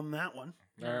sure I won that one.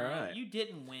 All right. You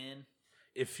didn't win.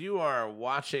 If you are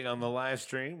watching on the live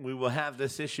stream, we will have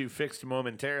this issue fixed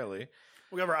momentarily.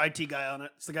 We have our IT guy on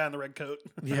it. It's the guy in the red coat.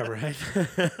 Yeah, right.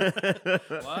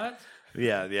 What?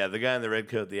 Yeah, the guy in the red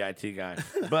coat, the IT guy.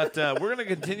 But we're going to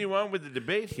continue on with the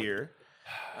debate here.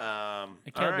 All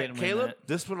right, didn't win Caleb, that.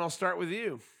 this one I'll start with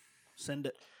you. Send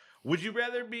it. Would you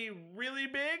rather be really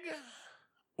big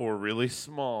or really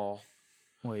small?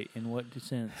 Wait, in what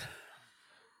sense?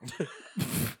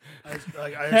 I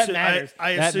matters.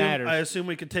 That matters. I assume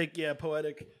we could take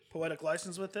poetic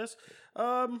license with this.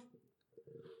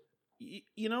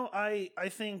 You know, I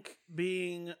think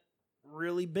being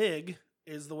really big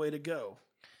is the way to go.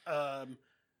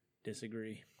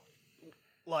 Disagree.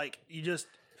 Like you're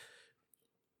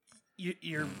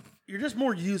just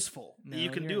more useful. No, you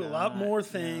can you're do a lot not. more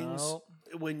things No.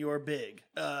 when you're big.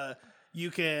 You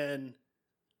can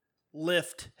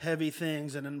lift heavy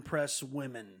things and impress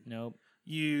women. Nope.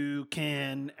 You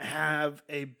can have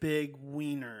a big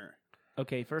wiener.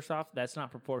 Okay, first off, that's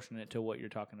not proportionate to what you're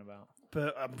talking about.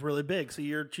 But I'm really big, so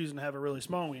you're choosing to have a really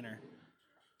small wiener.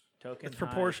 Token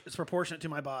It's proportionate to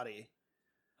my body.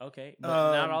 Okay, but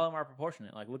not all of them are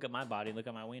proportionate. Like, look at my body, look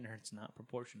at my wiener. It's not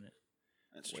proportionate.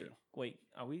 That's Wait, true. Wait,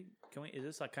 are we? Can we? Is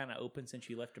this like kind of open since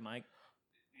you left your mic?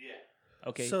 Yeah.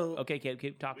 Okay. So- okay,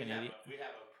 keep talking, idiot. We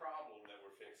have a problem that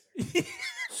we're fixing.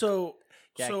 So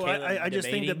Yeah, so Caleb I just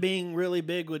think that debating. being really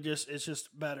big it's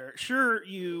just better. Sure,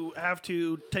 you have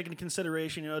to take into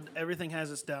consideration, everything has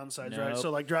its downsides, right? Nope.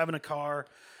 So like driving a car,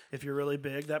 if you're really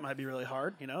big, that might be really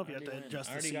hard, if you have to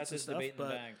adjust the seats and stuff.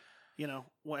 But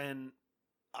when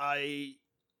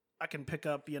I can pick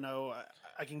up,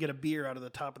 I can get a beer out of the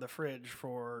top of the fridge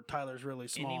for Tyler's really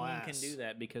small Anyone ass. can do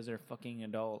that because they're fucking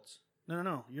adults.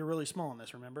 No, you're really small in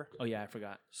this, remember? Oh yeah, I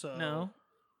forgot. So No,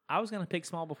 I was gonna pick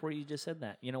small before you just said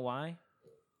that. You know why?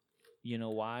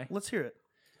 let's hear it.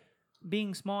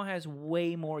 Being small has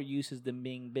way more uses than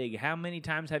being big. How many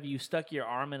times have you stuck your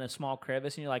arm in a small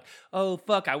crevice and you're like, oh,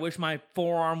 fuck, I wish my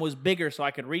forearm was bigger so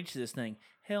I could reach this thing?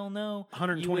 Hell no.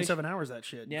 127 hours that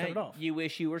shit. Yeah, Cut it off. you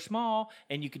wish you were small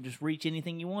and you could just reach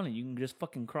anything you wanted. You can just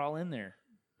fucking crawl in there.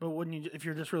 But if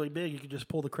you're just really big, you could just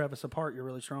pull the crevice apart. You're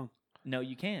really strong. No,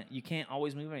 you can't. You can't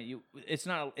always move it.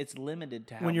 It's limited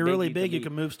to how When you're big really you big, you be.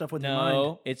 can move stuff with your mind.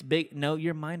 No, it's big. No,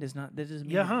 your mind is not. That doesn't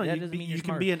mean. Yeah, huh? That You, doesn't mean you're you can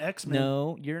smart. be an X-Men.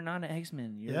 No, you're not an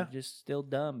X-Men. You're Yeah. just still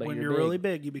dumb. But when you're you're big. really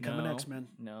big, you become an No, X-Men.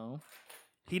 No,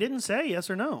 He didn't say yes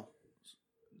or no.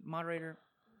 moderator.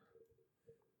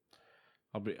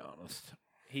 I'll be honest.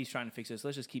 He's trying to fix this.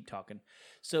 Let's just keep talking.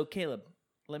 So, Caleb,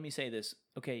 let me say this.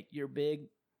 Okay, you're big.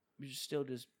 You're still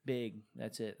just big.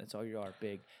 That's it. That's all you are.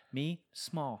 Big. Me,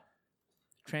 small.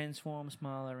 Transform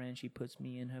smaller and she puts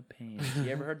me in her pants. You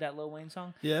ever heard that Lil Wayne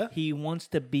song? Yeah, He wants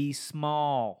to be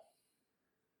small.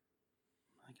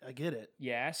 I get it.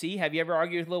 Yeah, see? Have you ever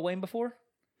argued with Lil Wayne before?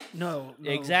 No.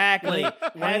 Exactly.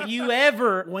 Wayne- Have you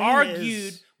ever Wayne argued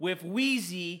is- with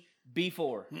Wheezy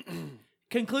before?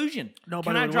 Conclusion. Nobody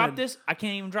Can I would drop win. this? I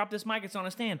can't even drop this mic. It's on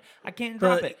a stand. I can't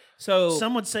drop But it. So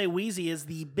Some would say Wheezy is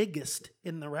the biggest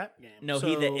in the rap game. no, So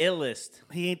he the illest.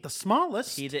 He ain't the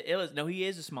smallest. He's the illest. No, he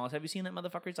is the smallest. Have you seen that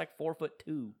motherfucker? He's like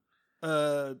 4'2".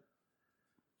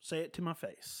 Say it to my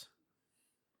face.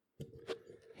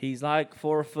 He's like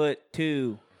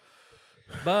 4'2".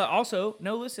 But also,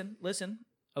 no, listen.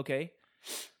 Okay.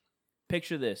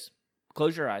 Picture this.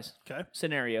 Close your eyes. Okay.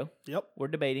 Scenario. Yep. We're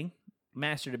debating.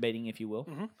 Master debating, if you will.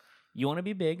 Mhm. You want to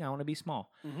be big. I want to be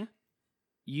small. Mhm.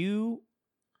 You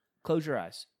close your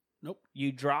eyes. Nope.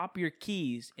 You drop your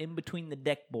keys in between the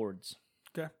deck boards.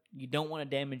 Okay. You don't want to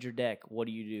damage your deck. What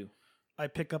do? I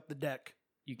pick up the deck.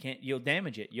 You can't. You'll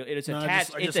damage it. It's No, I attached.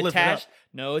 just- I it's just lift it up. attached.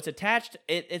 No, it's attached.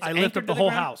 It's. I lift anchored up the to whole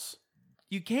ground. house.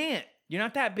 You can't. You're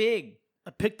not that big.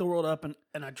 I pick the world up and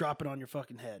I drop it on your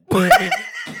fucking head.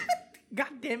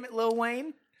 God damn it, Lil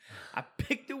Wayne. I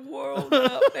picked the world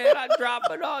up and I drop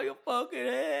it on your fucking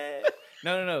head.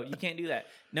 No. You can't do that.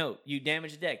 No, you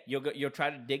damage the deck. You'll try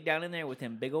to dig down in there with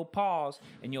them big old paws,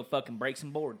 and you'll fucking break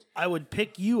some boards. I would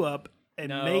pick you up and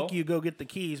make you go get the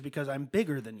keys because I'm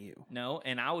bigger than you. No,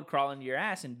 and I would crawl into your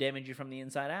ass and damage you from the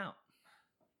inside out.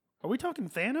 Are we talking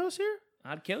Thanos here?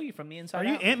 I'd kill you from the inside out. Are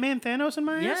you Ant-Man Thanos in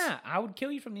my ass? Yeah, I would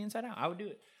kill you from the inside out. I would do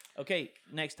it. Okay,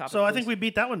 next topic. So I think we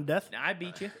beat that one to death. I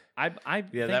beat you.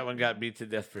 That one got beat to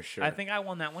death for sure. I think I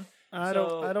won that one. I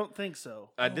don't think so.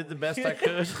 I did the best I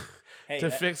could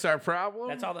to fix our problem.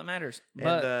 That's all that matters.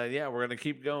 But we're gonna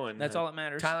keep going. That's all that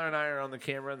matters. Tyler and I are on the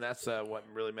camera, and that's what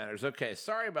really matters. Okay,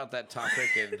 sorry about that topic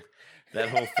and that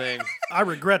whole thing. I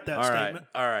regret that statement.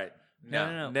 All right.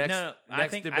 No. Next I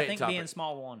think debate topic. being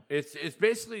small won. It's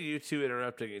basically you two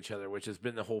interrupting each other, which has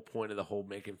been the whole point of the whole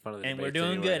making fun of the and debates we're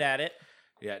doing anyway. good at it.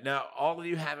 Yeah. Now, all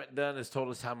you haven't done is told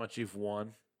us how much you've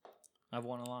won. I've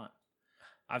won a lot.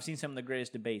 I've seen some of the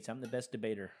greatest debates. I'm the best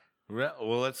debater.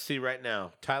 Well, let's see right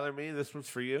now. Tyler, this one's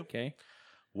for you. Okay.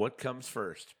 What comes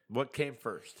first? What came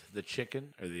first, the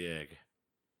chicken or the egg?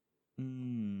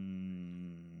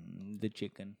 The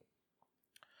chicken.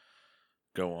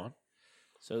 Go on.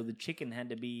 So the chicken had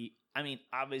to be,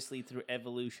 obviously through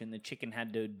evolution, the chicken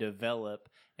had to develop,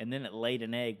 and then it laid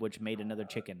an egg, which made another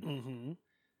chicken. Mm-hmm.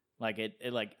 Like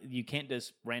you can't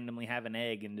just randomly have an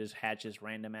egg and just hatch this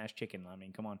random ass chicken.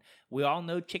 Come on. We all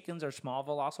know chickens are small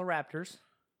velociraptors.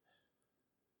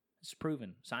 It's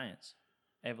proven. Science.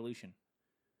 Evolution.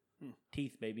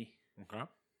 Teeth, baby. Okay.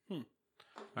 All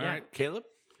right, Caleb,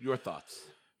 your thoughts.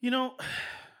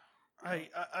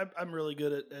 I'm really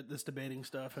good at this debating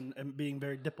stuff and being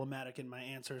very diplomatic in my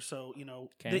answers. So,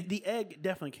 the egg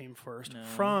definitely came first.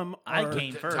 No, I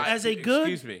came first. As a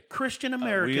good Christian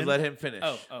American. Will you let him finish?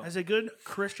 As a good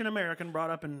Christian American brought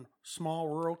up in small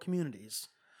rural communities,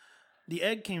 the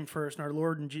egg came first, and our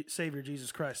Lord and Savior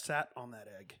Jesus Christ sat on that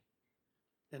egg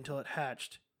until it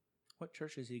hatched. What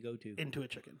church does he go to? Into a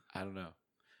chicken. I don't know.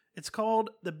 It's called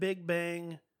the Big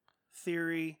Bang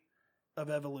Theory of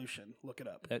Evolution. Look it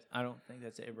up. I don't think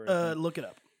that's ever. Look it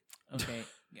up. Okay.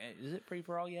 Is it free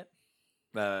for all yet?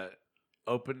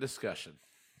 Open discussion.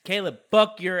 Caleb,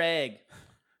 fuck your egg.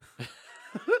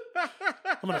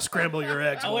 I'm gonna scramble your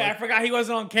eggs. Oh wait, I forgot he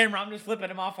wasn't on camera. I'm just flipping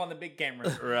him off on the big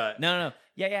camera. Right. No.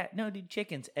 Yeah. No, dude,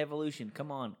 chickens, evolution.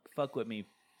 Come on, fuck with me.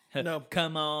 No.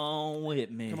 Come on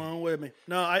with me. Come on with me.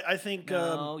 No, I think...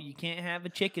 No, you can't have a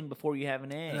chicken before you have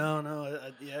an egg. No.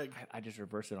 Yeah. I just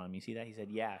reversed it on him. You see that? He said,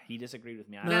 yeah. He disagreed with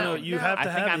me. No, you have to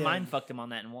have I think I mind fucked him on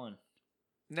that and won.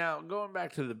 Now, going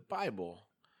back to the Bible,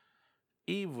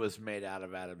 Eve was made out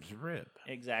of Adam's rib.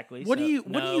 Exactly. What do you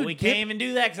can't even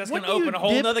do that because that's going to open a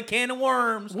whole other can of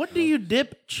worms. What do you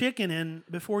dip chicken in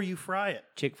before you fry it?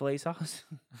 Chick-fil-A sauce?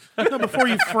 No, before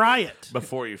you fry it.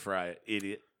 Before you fry it,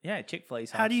 idiot. Yeah, Chick-fil-A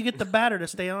sauce. How do you get the batter to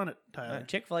stay on it, Tyler?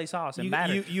 Chick-fil-A sauce and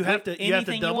batter. You have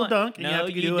to double dunk. And no,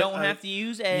 you don't have to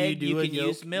use egg. You can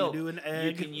use milk. You do an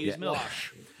egg You can use milk.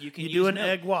 wash. You can do an milk.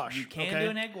 egg wash. You can do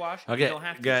an egg wash. Okay, you don't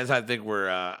have to. guys, I think we're...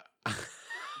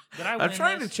 I'm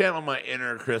trying to channel my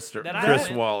inner Chris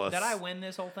Wallace. Did I win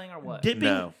this whole thing or what?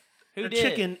 Dipping Who a did?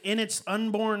 chicken in its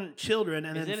unborn children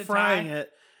and then frying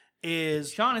it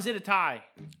is... Sean, is it a tie?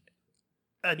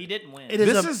 He didn't win.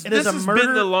 This has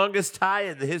been the longest tie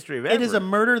in the history of ever. It is a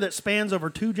murder that spans over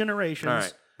 2 generations. All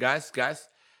right, guys,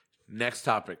 next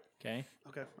topic. Okay,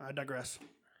 I digress.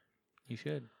 You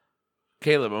should.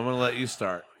 Caleb, I'm going to let you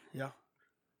start. Yeah.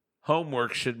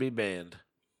 Homework should be banned.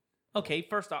 Okay,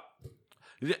 first off,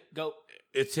 go.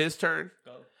 It's his turn.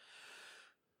 Go.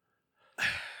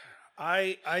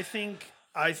 I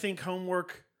think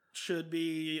homework should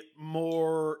be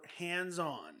more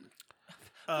hands-on.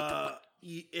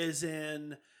 Is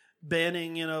in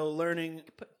banning, learning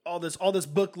all this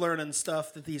book learning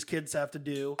stuff that these kids have to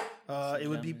do. It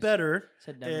would be better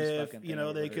if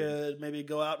they could maybe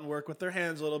go out and work with their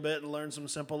hands a little bit and learn some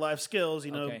simple life skills.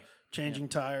 Changing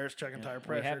tires, checking tire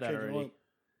pressure.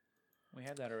 We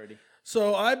have that already.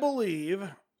 So I believe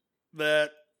that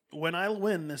when I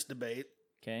win this debate,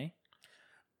 okay,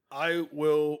 I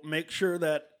will make sure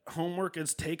that homework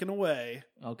is taken away.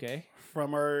 Okay.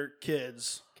 From our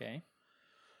kids. Okay.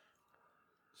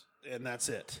 And that's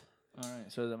it. All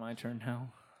right. So is it my turn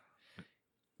now?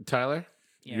 Tyler,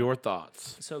 your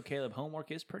thoughts. So, Caleb, homework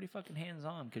is pretty fucking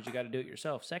hands-on because you got to do it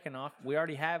yourself. Second off, we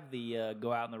already have the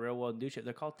go out in the real world and do shit.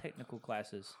 They're called technical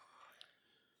classes.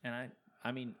 And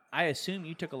I assume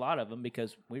you took a lot of them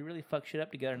because we really fucked shit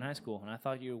up together in high school. And I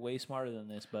thought you were way smarter than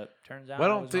this, but turns out I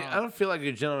don't feel like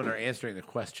you gentlemen are answering the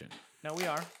question. No, we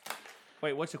are.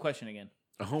 Wait, what's the question again?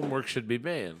 Homework should be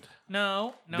banned.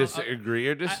 No. Disagree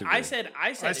or disagree? I said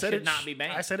it should not be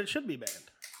banned. I said it should be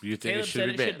banned. You think Caleb it should said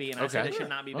be it banned? should be, and I said it should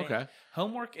not be banned. Okay.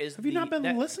 Homework is. Have you not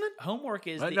been listening? Homework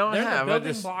is. No, I have. The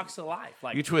building blocks of life.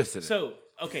 Like you twisted it. So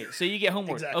so you get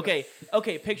homework. Exactly.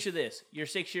 Okay. Picture this: you're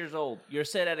 6 years old. You're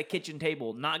set at a kitchen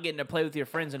table, not getting to play with your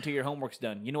friends until your homework's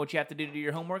done. You know what you have to do to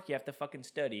your homework? You have to fucking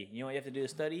study. You know what you have to do to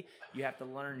study? You have to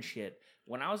learn shit.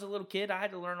 When I was a little kid, I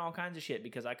had to learn all kinds of shit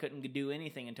because I couldn't do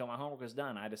anything until my homework was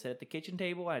done. I had to sit at the kitchen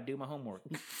table. I had to do my homework.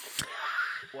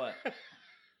 What?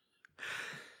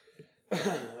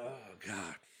 Oh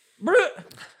God. Bruh.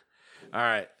 All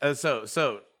right.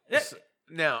 So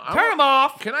now Turn them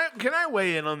off. Can I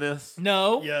weigh in on this?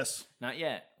 No. Yes. Not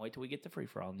yet. Wait till we get to free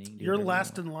for all. You're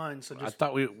last in line, so I just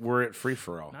thought we were at free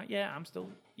for all. Not yet. I'm still.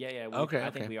 Yeah. Okay,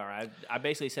 I think we are. I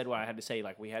basically said what I had to say.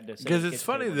 Like we had to say. Because it's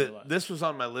funny that this was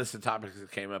on my list of topics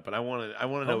that came up, and I want to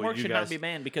know homework what you should guys not be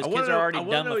banned because kids are already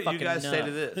dumb. What fucking you guys enough. say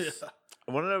to this?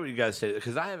 I want to know what you guys say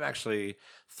because I have actually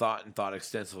thought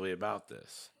extensively about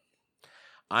this.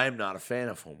 I am not a fan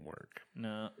of homework.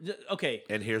 No. Okay.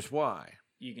 And here's why.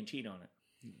 You can cheat on it.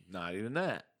 Not even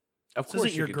that. Of this course,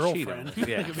 isn't your you can girlfriend. cheat on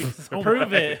it. Yeah.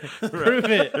 Prove it. Prove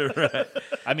it. Right.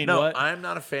 I mean, No, what? I'm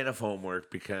not a fan of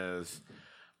homework because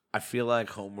I feel like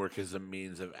homework is a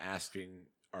means of asking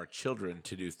our children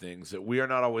to do things that we are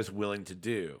not always willing to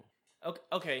do.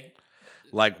 Okay.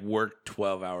 Like work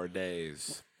 12-hour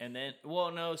days. And then,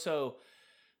 so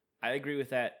I agree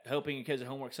with that. Helping your kids at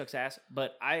homework sucks ass.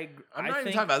 But I'm not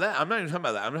even talking about that. I'm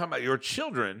talking about your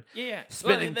children. Yeah.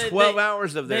 Spending 12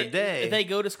 hours of their day. They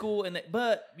go to school,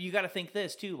 but you got to think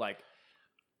this too. Like,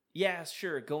 yeah,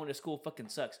 sure, going to school fucking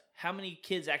sucks. How many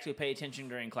kids actually pay attention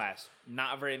during class?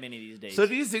 Not very many these days. So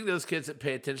do you think those kids that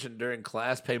pay attention during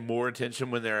class pay more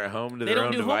attention when they're at home to they their don't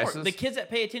own do devices? Homework. The kids that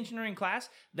pay attention during class,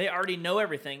 they already know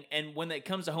everything, and when it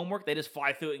comes to homework, they just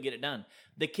fly through it and get it done.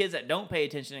 The kids that don't pay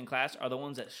attention in class are the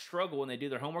ones that struggle when they do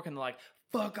their homework, and they're like,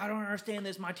 fuck, I don't understand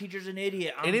this. My teacher's an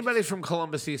idiot. Anybody from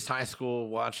Columbus East High School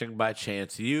watching by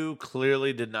chance, you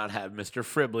clearly did not have Mr.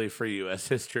 Fribley for U.S.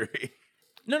 history.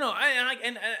 No,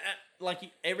 like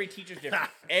every teacher's different.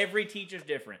 Every teacher's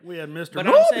different. We had Mr.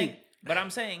 But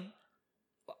I'm saying,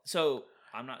 so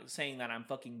I'm not saying that I'm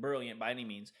fucking brilliant by any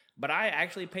means, but I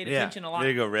actually paid attention a lot.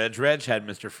 There you go, Reg. Reg had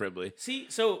Mr. Fribley. See,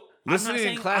 so listening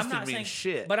in class didn't mean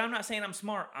shit. But I'm not saying I'm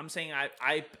smart. I'm saying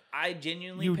I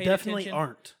genuinely you paid definitely attention.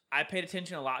 aren't. I paid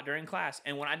attention a lot during class,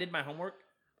 and when I did my homework,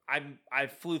 I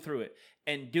flew through it.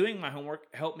 And doing my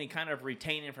homework helped me kind of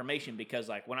retain information because,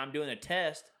 like, when I'm doing a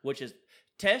test, which is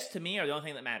tests to me are the only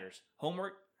thing that matters.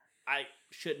 Homework,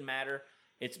 shouldn't matter.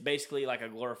 It's basically like a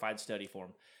glorified study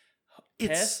form.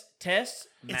 Tests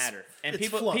matter, and it's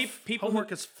people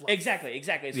homework is fluff. Exactly.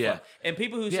 It's fluff. And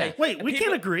people who say, "Wait, we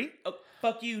can't agree." Oh,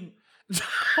 fuck you.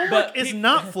 Homework is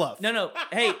not fluff. No.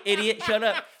 Hey, idiot, shut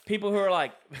up. People who are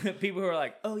like,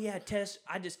 oh yeah, test.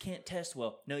 I just can't test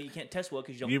well. No, you can't test well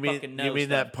because you don't fucking know. You mean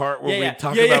stuff. that part where we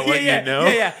talk about what you know?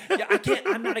 Yeah. I can't.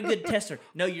 I'm not a good tester.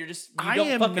 No, you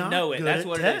don't fucking know it. That's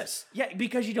what it is. Yeah,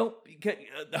 because you don't.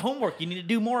 The homework, you need to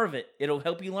do more of it. It'll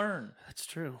help you learn. That's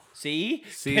true. See,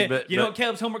 but you know what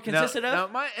Caleb's homework consisted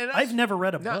of? I've never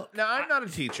read a book. No, I'm not a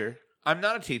teacher.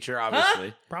 Obviously.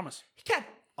 Huh? Promise. God,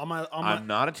 I'm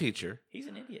not a teacher. he's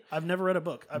an idiot. I've never read a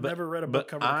book. I've never read a book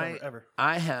cover to cover ever.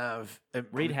 I have.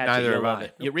 Read Hatchet. Neither You'll have love I.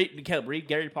 it. You read Caleb. Read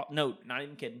Gary Paul. No, not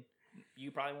even kidding. You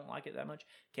probably won't like it that much,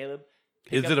 Caleb.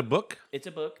 Is it a book? It's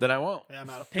a book. Then I won't. Yeah, I'm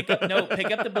out. Pick up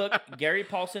the book. Gary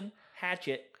Paulson,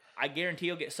 Hatchet. I guarantee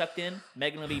you'll get sucked in.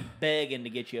 Megan will be begging to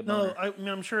get you a boner.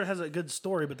 No, I'm sure it has a good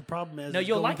story, but the problem is,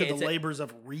 you'll going like through it. the labors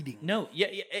of reading. No, yeah,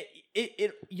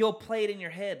 you'll play it in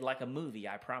your head like a movie.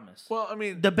 I promise. Well, I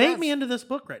mean, debate me into this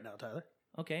book right now, Tyler.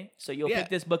 Okay, so you'll pick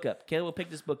this book up. Caleb will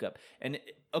pick this book up. And,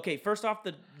 okay, first off,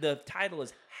 the title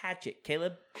is Hatchet.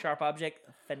 Caleb, Sharp Object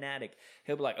Fanatic.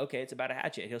 He'll be like, okay, it's about a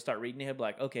hatchet. He'll start reading it. He'll be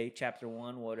like, okay, chapter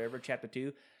 1, whatever, chapter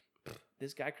 2.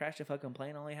 This guy crashed a fucking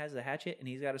plane, all he has is a hatchet, and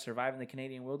he's got to survive in the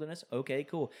Canadian wilderness. Okay,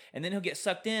 cool. And then he'll get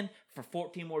sucked in for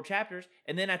 14 more chapters.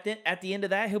 And then at the end of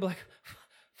that, he'll be like,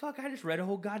 fuck, I just read a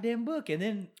whole goddamn book. And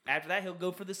then after that, he'll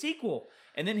go for the sequel.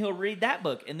 And then he'll read that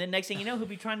book. And then next thing you know, he'll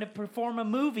be trying to perform a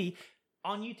movie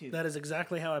on YouTube. That is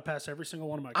exactly how I pass every single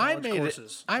one of my college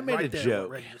courses. I made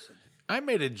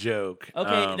a joke.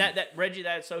 Okay, that Reggie,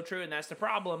 that's so true, and that's the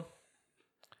problem.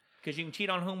 Because you can cheat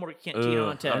on homework, you can't cheat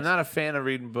on tests. I'm not a fan of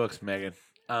reading books, Megan.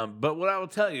 But what I will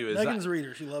tell you is, Megan's a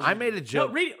reader. She loves. I made a joke.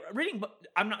 No, reading.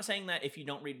 I'm not saying that if you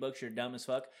don't read books, you're dumb as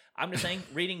fuck. I'm just saying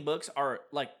reading books are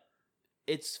like,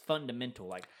 it's fundamental.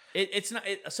 Like it's not.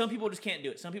 Some people just can't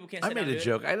do it. Some people can't. I made a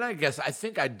joke, and I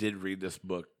think I did read this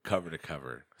book cover to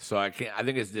cover. So I can't. I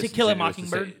think it's To Kill a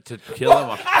Mockingbird. To Kill a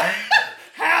Mockingbird.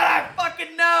 How'd I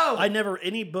fucking know. I never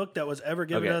any book that was ever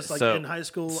given us like in high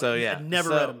school. So I never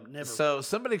read them. Never. So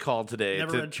somebody called today.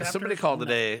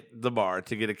 The bar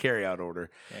to get a carryout order,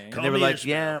 and Call they were me like,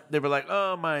 Ishmael. they were like,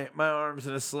 oh my arm's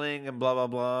in a sling and blah blah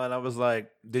blah, and I was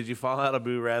like, did you fall out of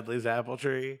Boo Radley's apple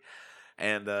tree?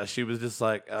 And she was just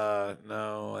like,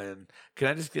 no. And can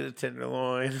I just get a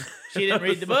tenderloin? She didn't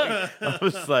read the book. I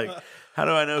was like, how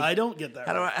do I know? I don't get that.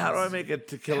 How do I make a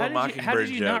To Kill a Mockingbird How did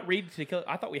you joke? not read To Kill?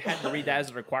 I thought we had to read that as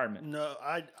a requirement. No,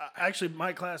 I actually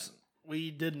my class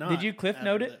we did not. Did you cliff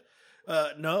note it?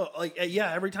 No, like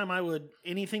every time I would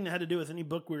anything that had to do with any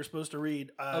book we were supposed to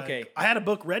read. Okay. I had a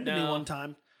book read to me one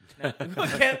time.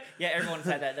 Okay. Yeah, everyone's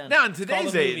had that done. Now in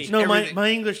today's age, no, my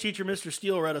English teacher, Mr.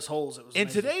 Steele, read us Holes. It was in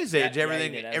amazing. today's age,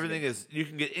 everything good. is you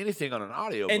can get anything on an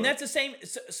audio. And that's the same.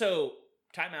 So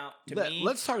time out.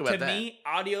 Let's talk about that. To me,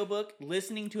 audiobook,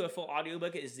 listening to a full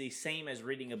audiobook is the same as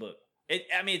reading a book.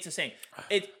 It's the same.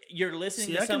 You're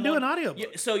listening to someone. I can do an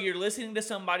audiobook. So you're listening to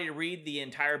somebody read the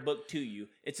entire book to you.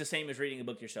 It's the same as reading a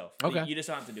book yourself. Okay. You just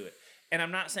don't have to do it. And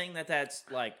I'm not saying that that's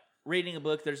like reading a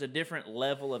book. There's a different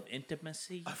level of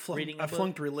intimacy. I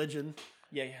flunked religion.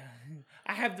 Yeah.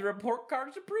 I have the report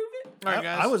cards to prove it. All right,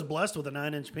 guys. I was blessed with a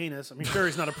 9-inch penis. I mean, sure,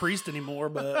 he's not a priest anymore,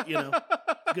 but he's a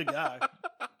good guy.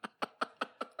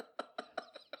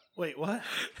 Wait, what?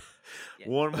 Yeah.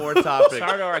 One more topic.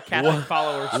 Sorry to our Catholic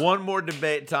followers. One more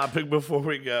debate topic before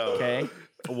we go. Okay.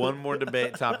 One more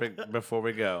debate topic before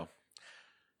we go.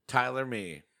 Tyler,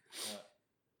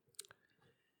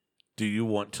 do you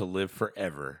want to live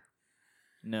forever?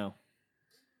 No.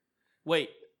 Wait.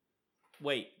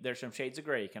 There's some shades of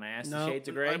gray. Can I ask the shades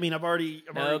of gray? I mean, I've already.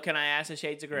 Can I ask the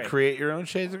shades of gray? Create your own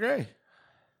shades of gray.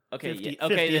 Okay. 50,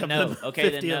 okay. Then no. Them. Okay.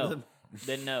 Then no.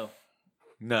 Then no.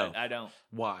 No, I don't.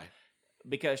 Why?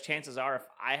 Because chances are, if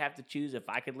I have to choose if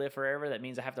I could live forever, that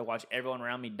means I have to watch everyone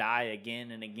around me die again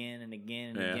and again and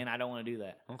again and again. I don't want to do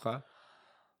that. Okay.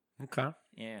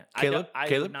 Yeah. Caleb,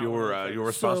 your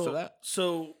response to that?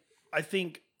 So I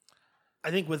think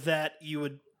with that you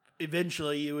would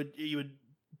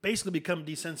basically become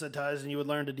desensitized and you would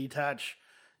learn to detach.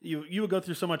 You would go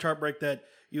through so much heartbreak that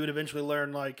you would eventually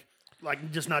learn like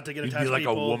just not to get attached. You'd be like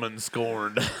people. a woman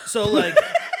scorned.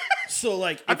 So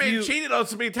like I've been cheated on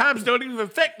so many times, don't even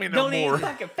affect me no more. Don't even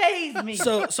fucking faze me.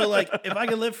 So like if I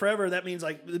can live forever, that means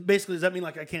like basically does that mean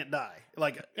like I can't die?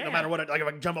 Like no matter what, like if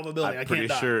I can jump off a building, I can't die. I'm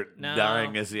pretty sure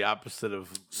dying is the opposite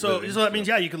of. So that means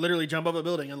you could literally jump off a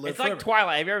building and live. It's forever. like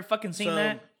Twilight. Have you ever fucking seen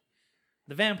that?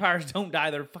 The vampires don't die.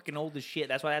 They're fucking old as shit.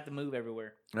 That's why they have to move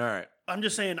everywhere. All right. I'm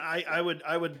just saying, I would.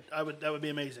 That would be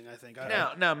amazing. I think.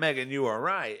 Now, Megan, you are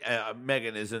right.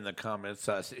 Megan is in the comments.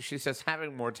 She says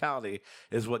having mortality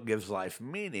is what gives life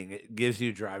meaning. It gives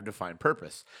you drive to find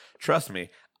purpose. Trust me,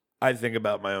 I think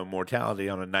about my own mortality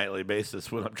on a nightly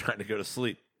basis when I'm trying to go to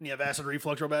sleep. You have acid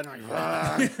reflux real bad.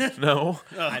 No,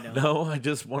 I know. No, I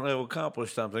just want to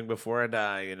accomplish something before I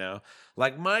die.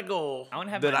 Like my goal. I want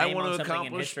to have that my I name want on to something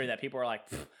accomplish. in history that people are like,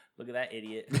 look at that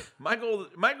idiot. My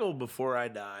goal before I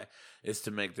die is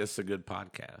to make this a good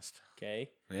podcast. Okay.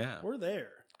 Yeah, we're there.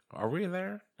 Are we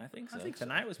there? I think so.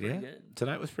 Tonight was pretty good.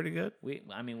 Tonight was pretty good.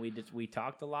 We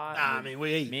talked a lot.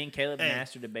 Me and Caleb and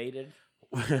Master debated.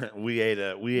 we ate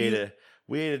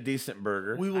a decent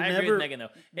burger. We will never, Megan, though.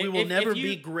 We will never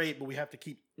be great, but we have to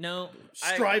keep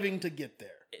striving to get there.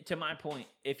 To my point,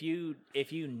 if you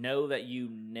know that you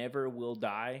never will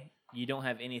die, you don't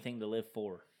have anything to live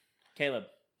for. Caleb,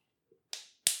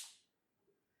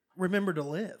 remember to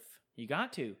live. You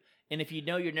got to. And if you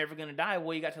know you're never going to die,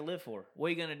 what you got to live for? What are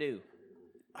you going to do?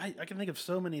 I can think of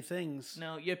so many things.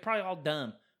 No, you're probably all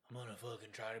dumb. I'm gonna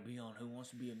fucking try to be on Who Wants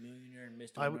to Be a Millionaire and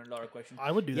Mr. $100 Question.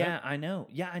 I would do that. Yeah, I know.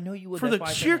 Yeah, I know you would. For the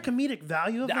sheer comedic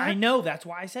value of that. I know. That's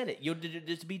why I said it. You'll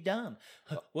just be dumb.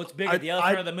 What's bigger, the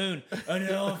elephant or the moon? An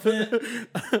elephant.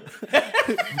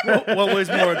 What weighs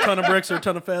more, a ton of bricks or a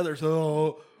ton of feathers?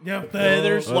 Oh, yeah,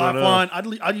 feathers. Lifeline.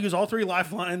 I'd use all 3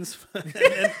 lifelines.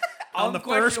 On the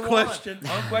first question.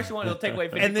 On question 1, it'll take away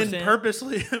 50%. And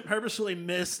then purposely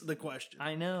miss the question.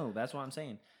 I know. That's what I'm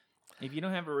saying. If you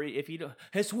don't have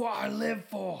it's what I live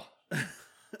for. All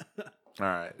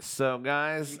right, so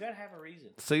guys, you gotta have a reason.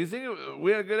 So you think we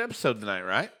had a good episode tonight,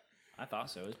 right? I thought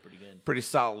so. It was pretty good. Pretty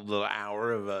solid little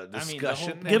hour of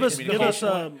discussion. Give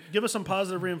us some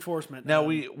positive reinforcement. Now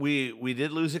we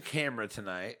did lose a camera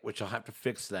tonight, which I'll have to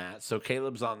fix that. So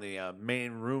Caleb's on the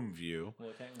main room view.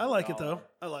 I like it though.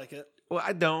 I like it. Well,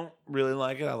 I don't really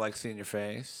like it. I like seeing your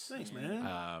face. Thanks, man.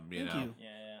 Thank you.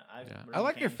 I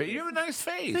like your face. You have a nice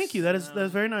face. Thank you. That's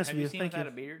very nice of you. Have you seen Thank him you.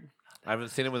 without a beard? I haven't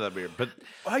seen him without a beard, but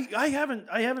I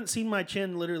haven't seen my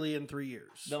chin literally in 3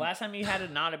 years. The last time you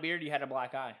had not a beard, you had a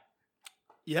black eye.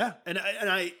 Yeah, and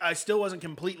I still wasn't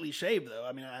completely shaved though.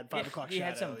 I mean, I had 5 o'clock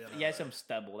shadow. You had some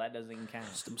stubble. That doesn't even count.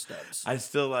 Some stubs. I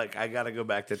still I got to go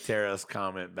back to Tara's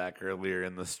comment back earlier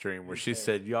in the stream where she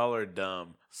said, "Y'all are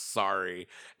dumb. Sorry,"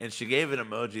 and she gave an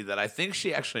emoji that I think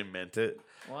she actually meant it,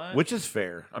 which is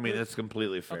fair. I mean, it's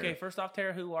completely fair. Okay, first off,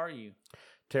 Tara, who are you?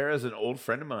 Tara's an old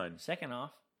friend of mine. Second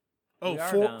off,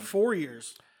 4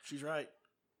 years. She's right.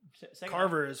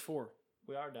 Carver is 4.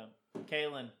 We are dumb.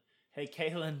 Kaylin. Hey,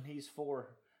 Kaylin, he's 4.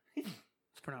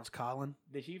 It's pronounced Colin.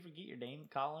 Did you forget your name,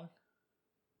 Colin?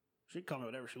 She can call me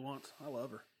whatever she wants. I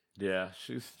love her. Yeah,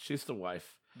 she's the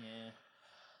wife. Yeah.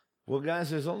 Well, guys,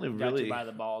 there's only Got you by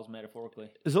the balls, metaphorically.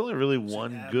 There's only really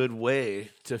one good way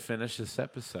to finish this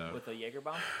episode. With a Jaeger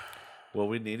bomb? Well,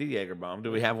 we need a Jaeger bomb.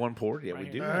 Do we have one poured? Yeah, we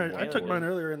do. I took mine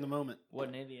earlier in the moment. What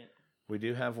an idiot. We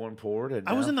do have one poured. And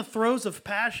I was in the throes of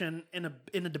passion in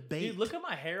a debate. Dude, look at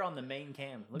my hair on the main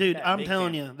cam. Dude, I'm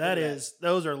telling you,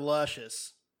 those are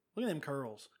luscious. Look at them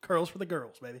curls. Curls for the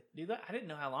girls, baby. Dude, I didn't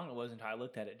know how long it was until I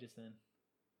looked at it just then.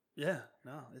 Yeah,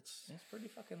 no, it's pretty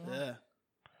fucking long. Yeah.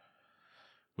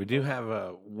 We do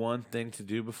have one thing to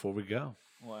do before we go.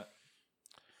 What?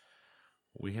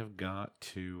 We have got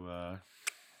to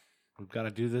we've got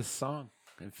to do this song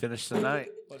and finish the night.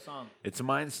 What song? It's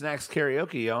Mind Snacks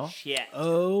Karaoke, y'all. Shit.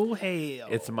 Oh, hell.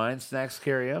 It's Mind Snacks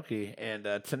Karaoke. And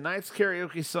tonight's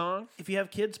karaoke song, if you have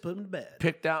kids, put them to bed.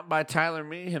 Picked out by Tyler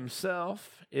Me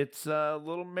himself. It's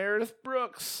little Meredith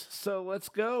Brooks. So let's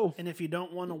go. And if you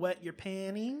don't want to wet your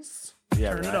panties,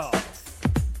 turn it off.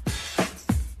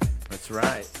 That's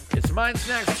right. It's Mind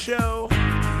Snacks Show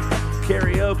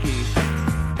Karaoke.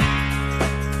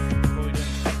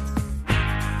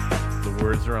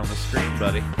 Words are on the screen,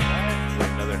 buddy. Wait,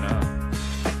 no, they're not.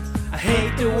 I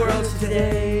hate the world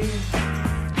today.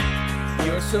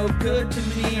 You're so good to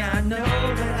me, I know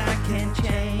that I can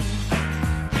change.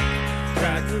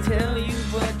 Tried to tell you,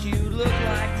 but you look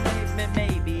like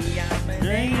maybe I'm an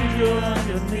angel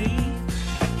underneath.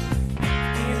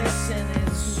 Innocent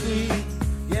and sweet.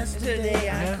 Yesterday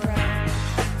I cried.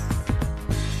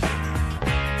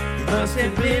 Must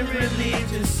have been relieved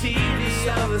to see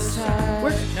the other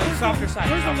side. Softer side.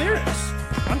 Where's the lyrics?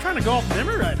 I'm trying to go off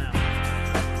memory right now.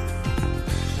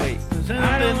 Wait.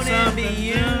 I don't envy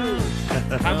you.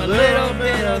 I'm a little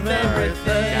bit of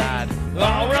everything. God.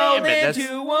 All rolled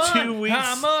into one. 2 weeks.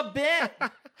 I'm a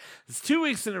bit. It's 2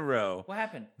 weeks in a row. What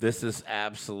happened? This has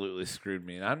absolutely screwed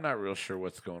me. And I'm not real sure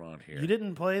what's going on here. You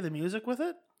didn't play the music with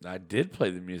it? I did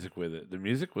play the music with it. The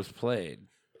music was played.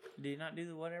 Did you not do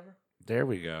the whatever? There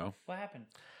we go. What happened?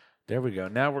 There we go.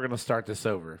 Now we're going to start this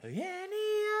over.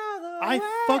 I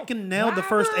fucking nailed the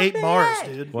first 8 bars,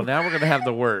 dude. Well, now we're going to have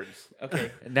the words.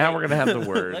 Okay. Now we're going to have the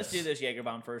words. Let's do this Jaeger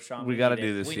bomb first, Sean. We got to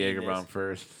do this Jaeger bomb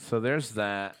first. So there's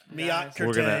that. Miyake.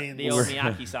 The old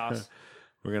Miyake sauce.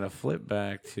 We're going to flip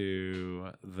back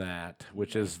to that,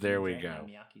 which is there we go.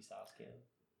 Miyake sauce, kid.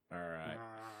 All right.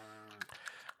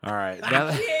 All right. Now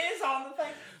that, is on the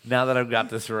thing. Now that I've got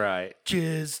this right.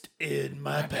 Just in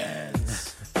my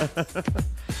pants.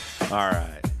 All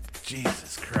right.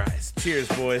 Jesus Christ. Cheers,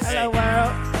 boys. Hello,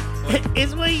 world.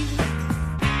 It's me.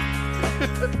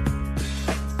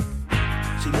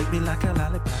 She licked me like a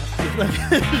lollipop.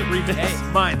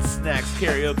 Hey, Mind Snacks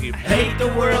Karaoke. Hate the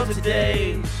world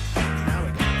today.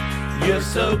 You're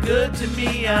so good to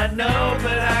me, I know,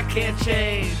 but I can't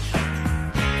change.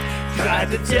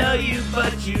 Tried to tell you,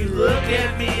 but you look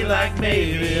at me like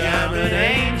maybe I'm an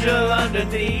angel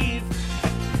underneath.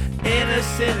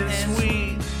 Innocent and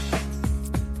sweet.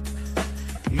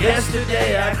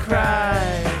 Yesterday I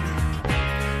cried.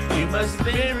 You must have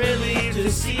been relieved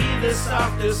to see the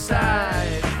softer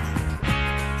side.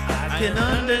 I can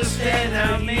understand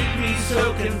how you make me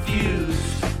so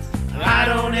confused. I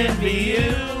don't envy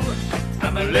you.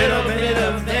 I'm a little bit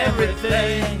of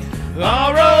everything,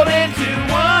 all rolled into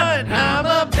one. I'm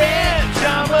a bitch,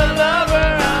 I'm a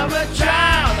lover, I'm a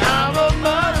child, I'm a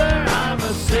mother, I'm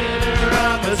a sinner,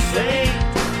 I'm a saint.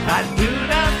 I do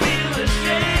not feel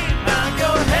ashamed. I'm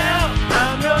your help,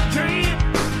 I'm your dream.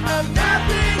 I'm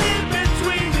nothing in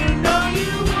between. You know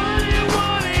you wouldn't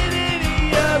want it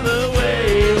any other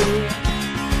way.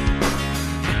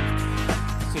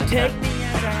 So take me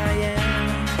as I am.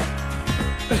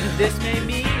 This made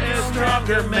me a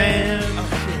stronger man.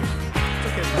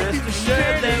 Rest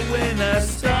assured that when I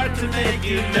start to make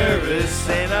you nervous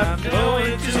and I'm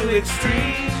going to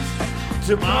extremes,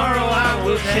 tomorrow I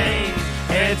will change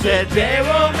and today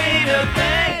won't mean a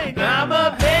thing. I'm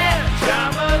a bitch,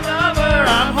 I'm a lover,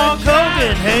 I'm Hulk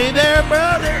Hogan. Hey there,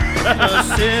 brother. A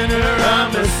sinner,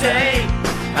 I'm a saint.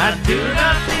 I do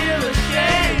not feel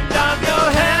ashamed. I'm your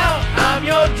hell, I'm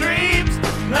your dreams.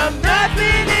 I'm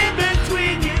nothing in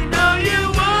between. You know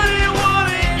you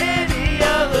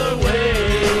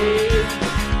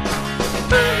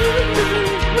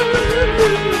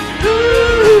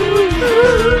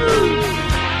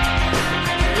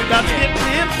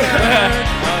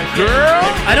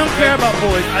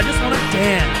boys. I just want to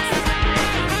dance.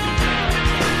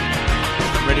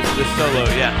 I'm ready for this solo,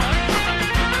 yeah.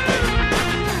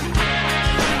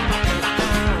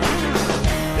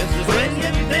 This is when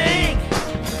you think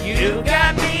you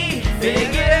got me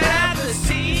figured out. The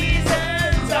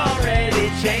season's already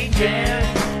changing.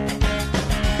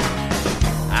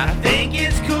 I think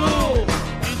it's cool.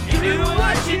 You do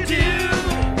what you do.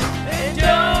 And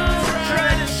don't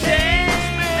try to change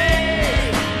me.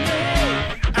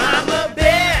 I'm a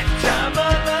bitch. I'm a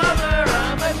lover.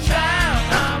 I'm a child.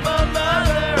 I'm a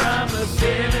mother. I'm a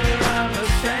sinner. I'm a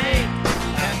saint.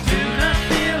 And do not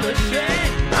feel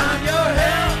ashamed. I'm your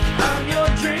help. I'm your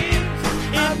dreams.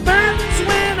 It burns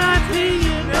when I see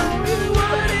you. No, you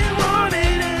wouldn't want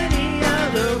it any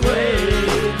other way.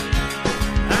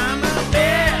 I'm a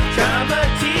bitch. I'm a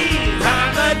tease.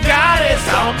 I'm a goddess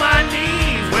on my knees.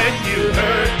 When you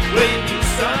hurt, when you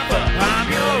suffer, I'm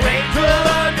your angel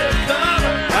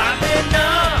undercover. I've been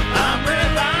numb. I'm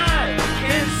revived.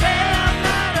 Can say I'm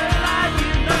not alive.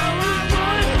 You know I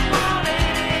wouldn't want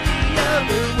it any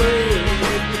other way.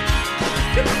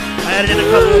 I added in a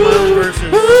couple of my own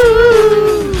verses.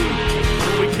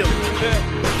 We killed it.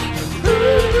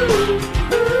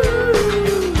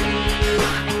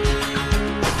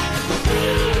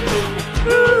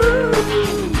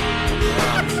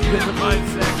 This is the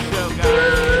Mindset Show,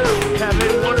 guys. Have a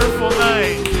wonderful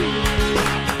night.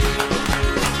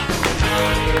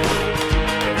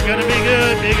 If you're gonna be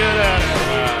good at it.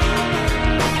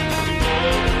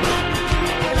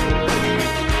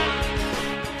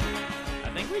 I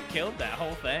think we killed that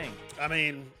whole thing. I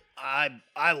mean,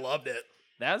 I loved it.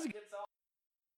 That was a good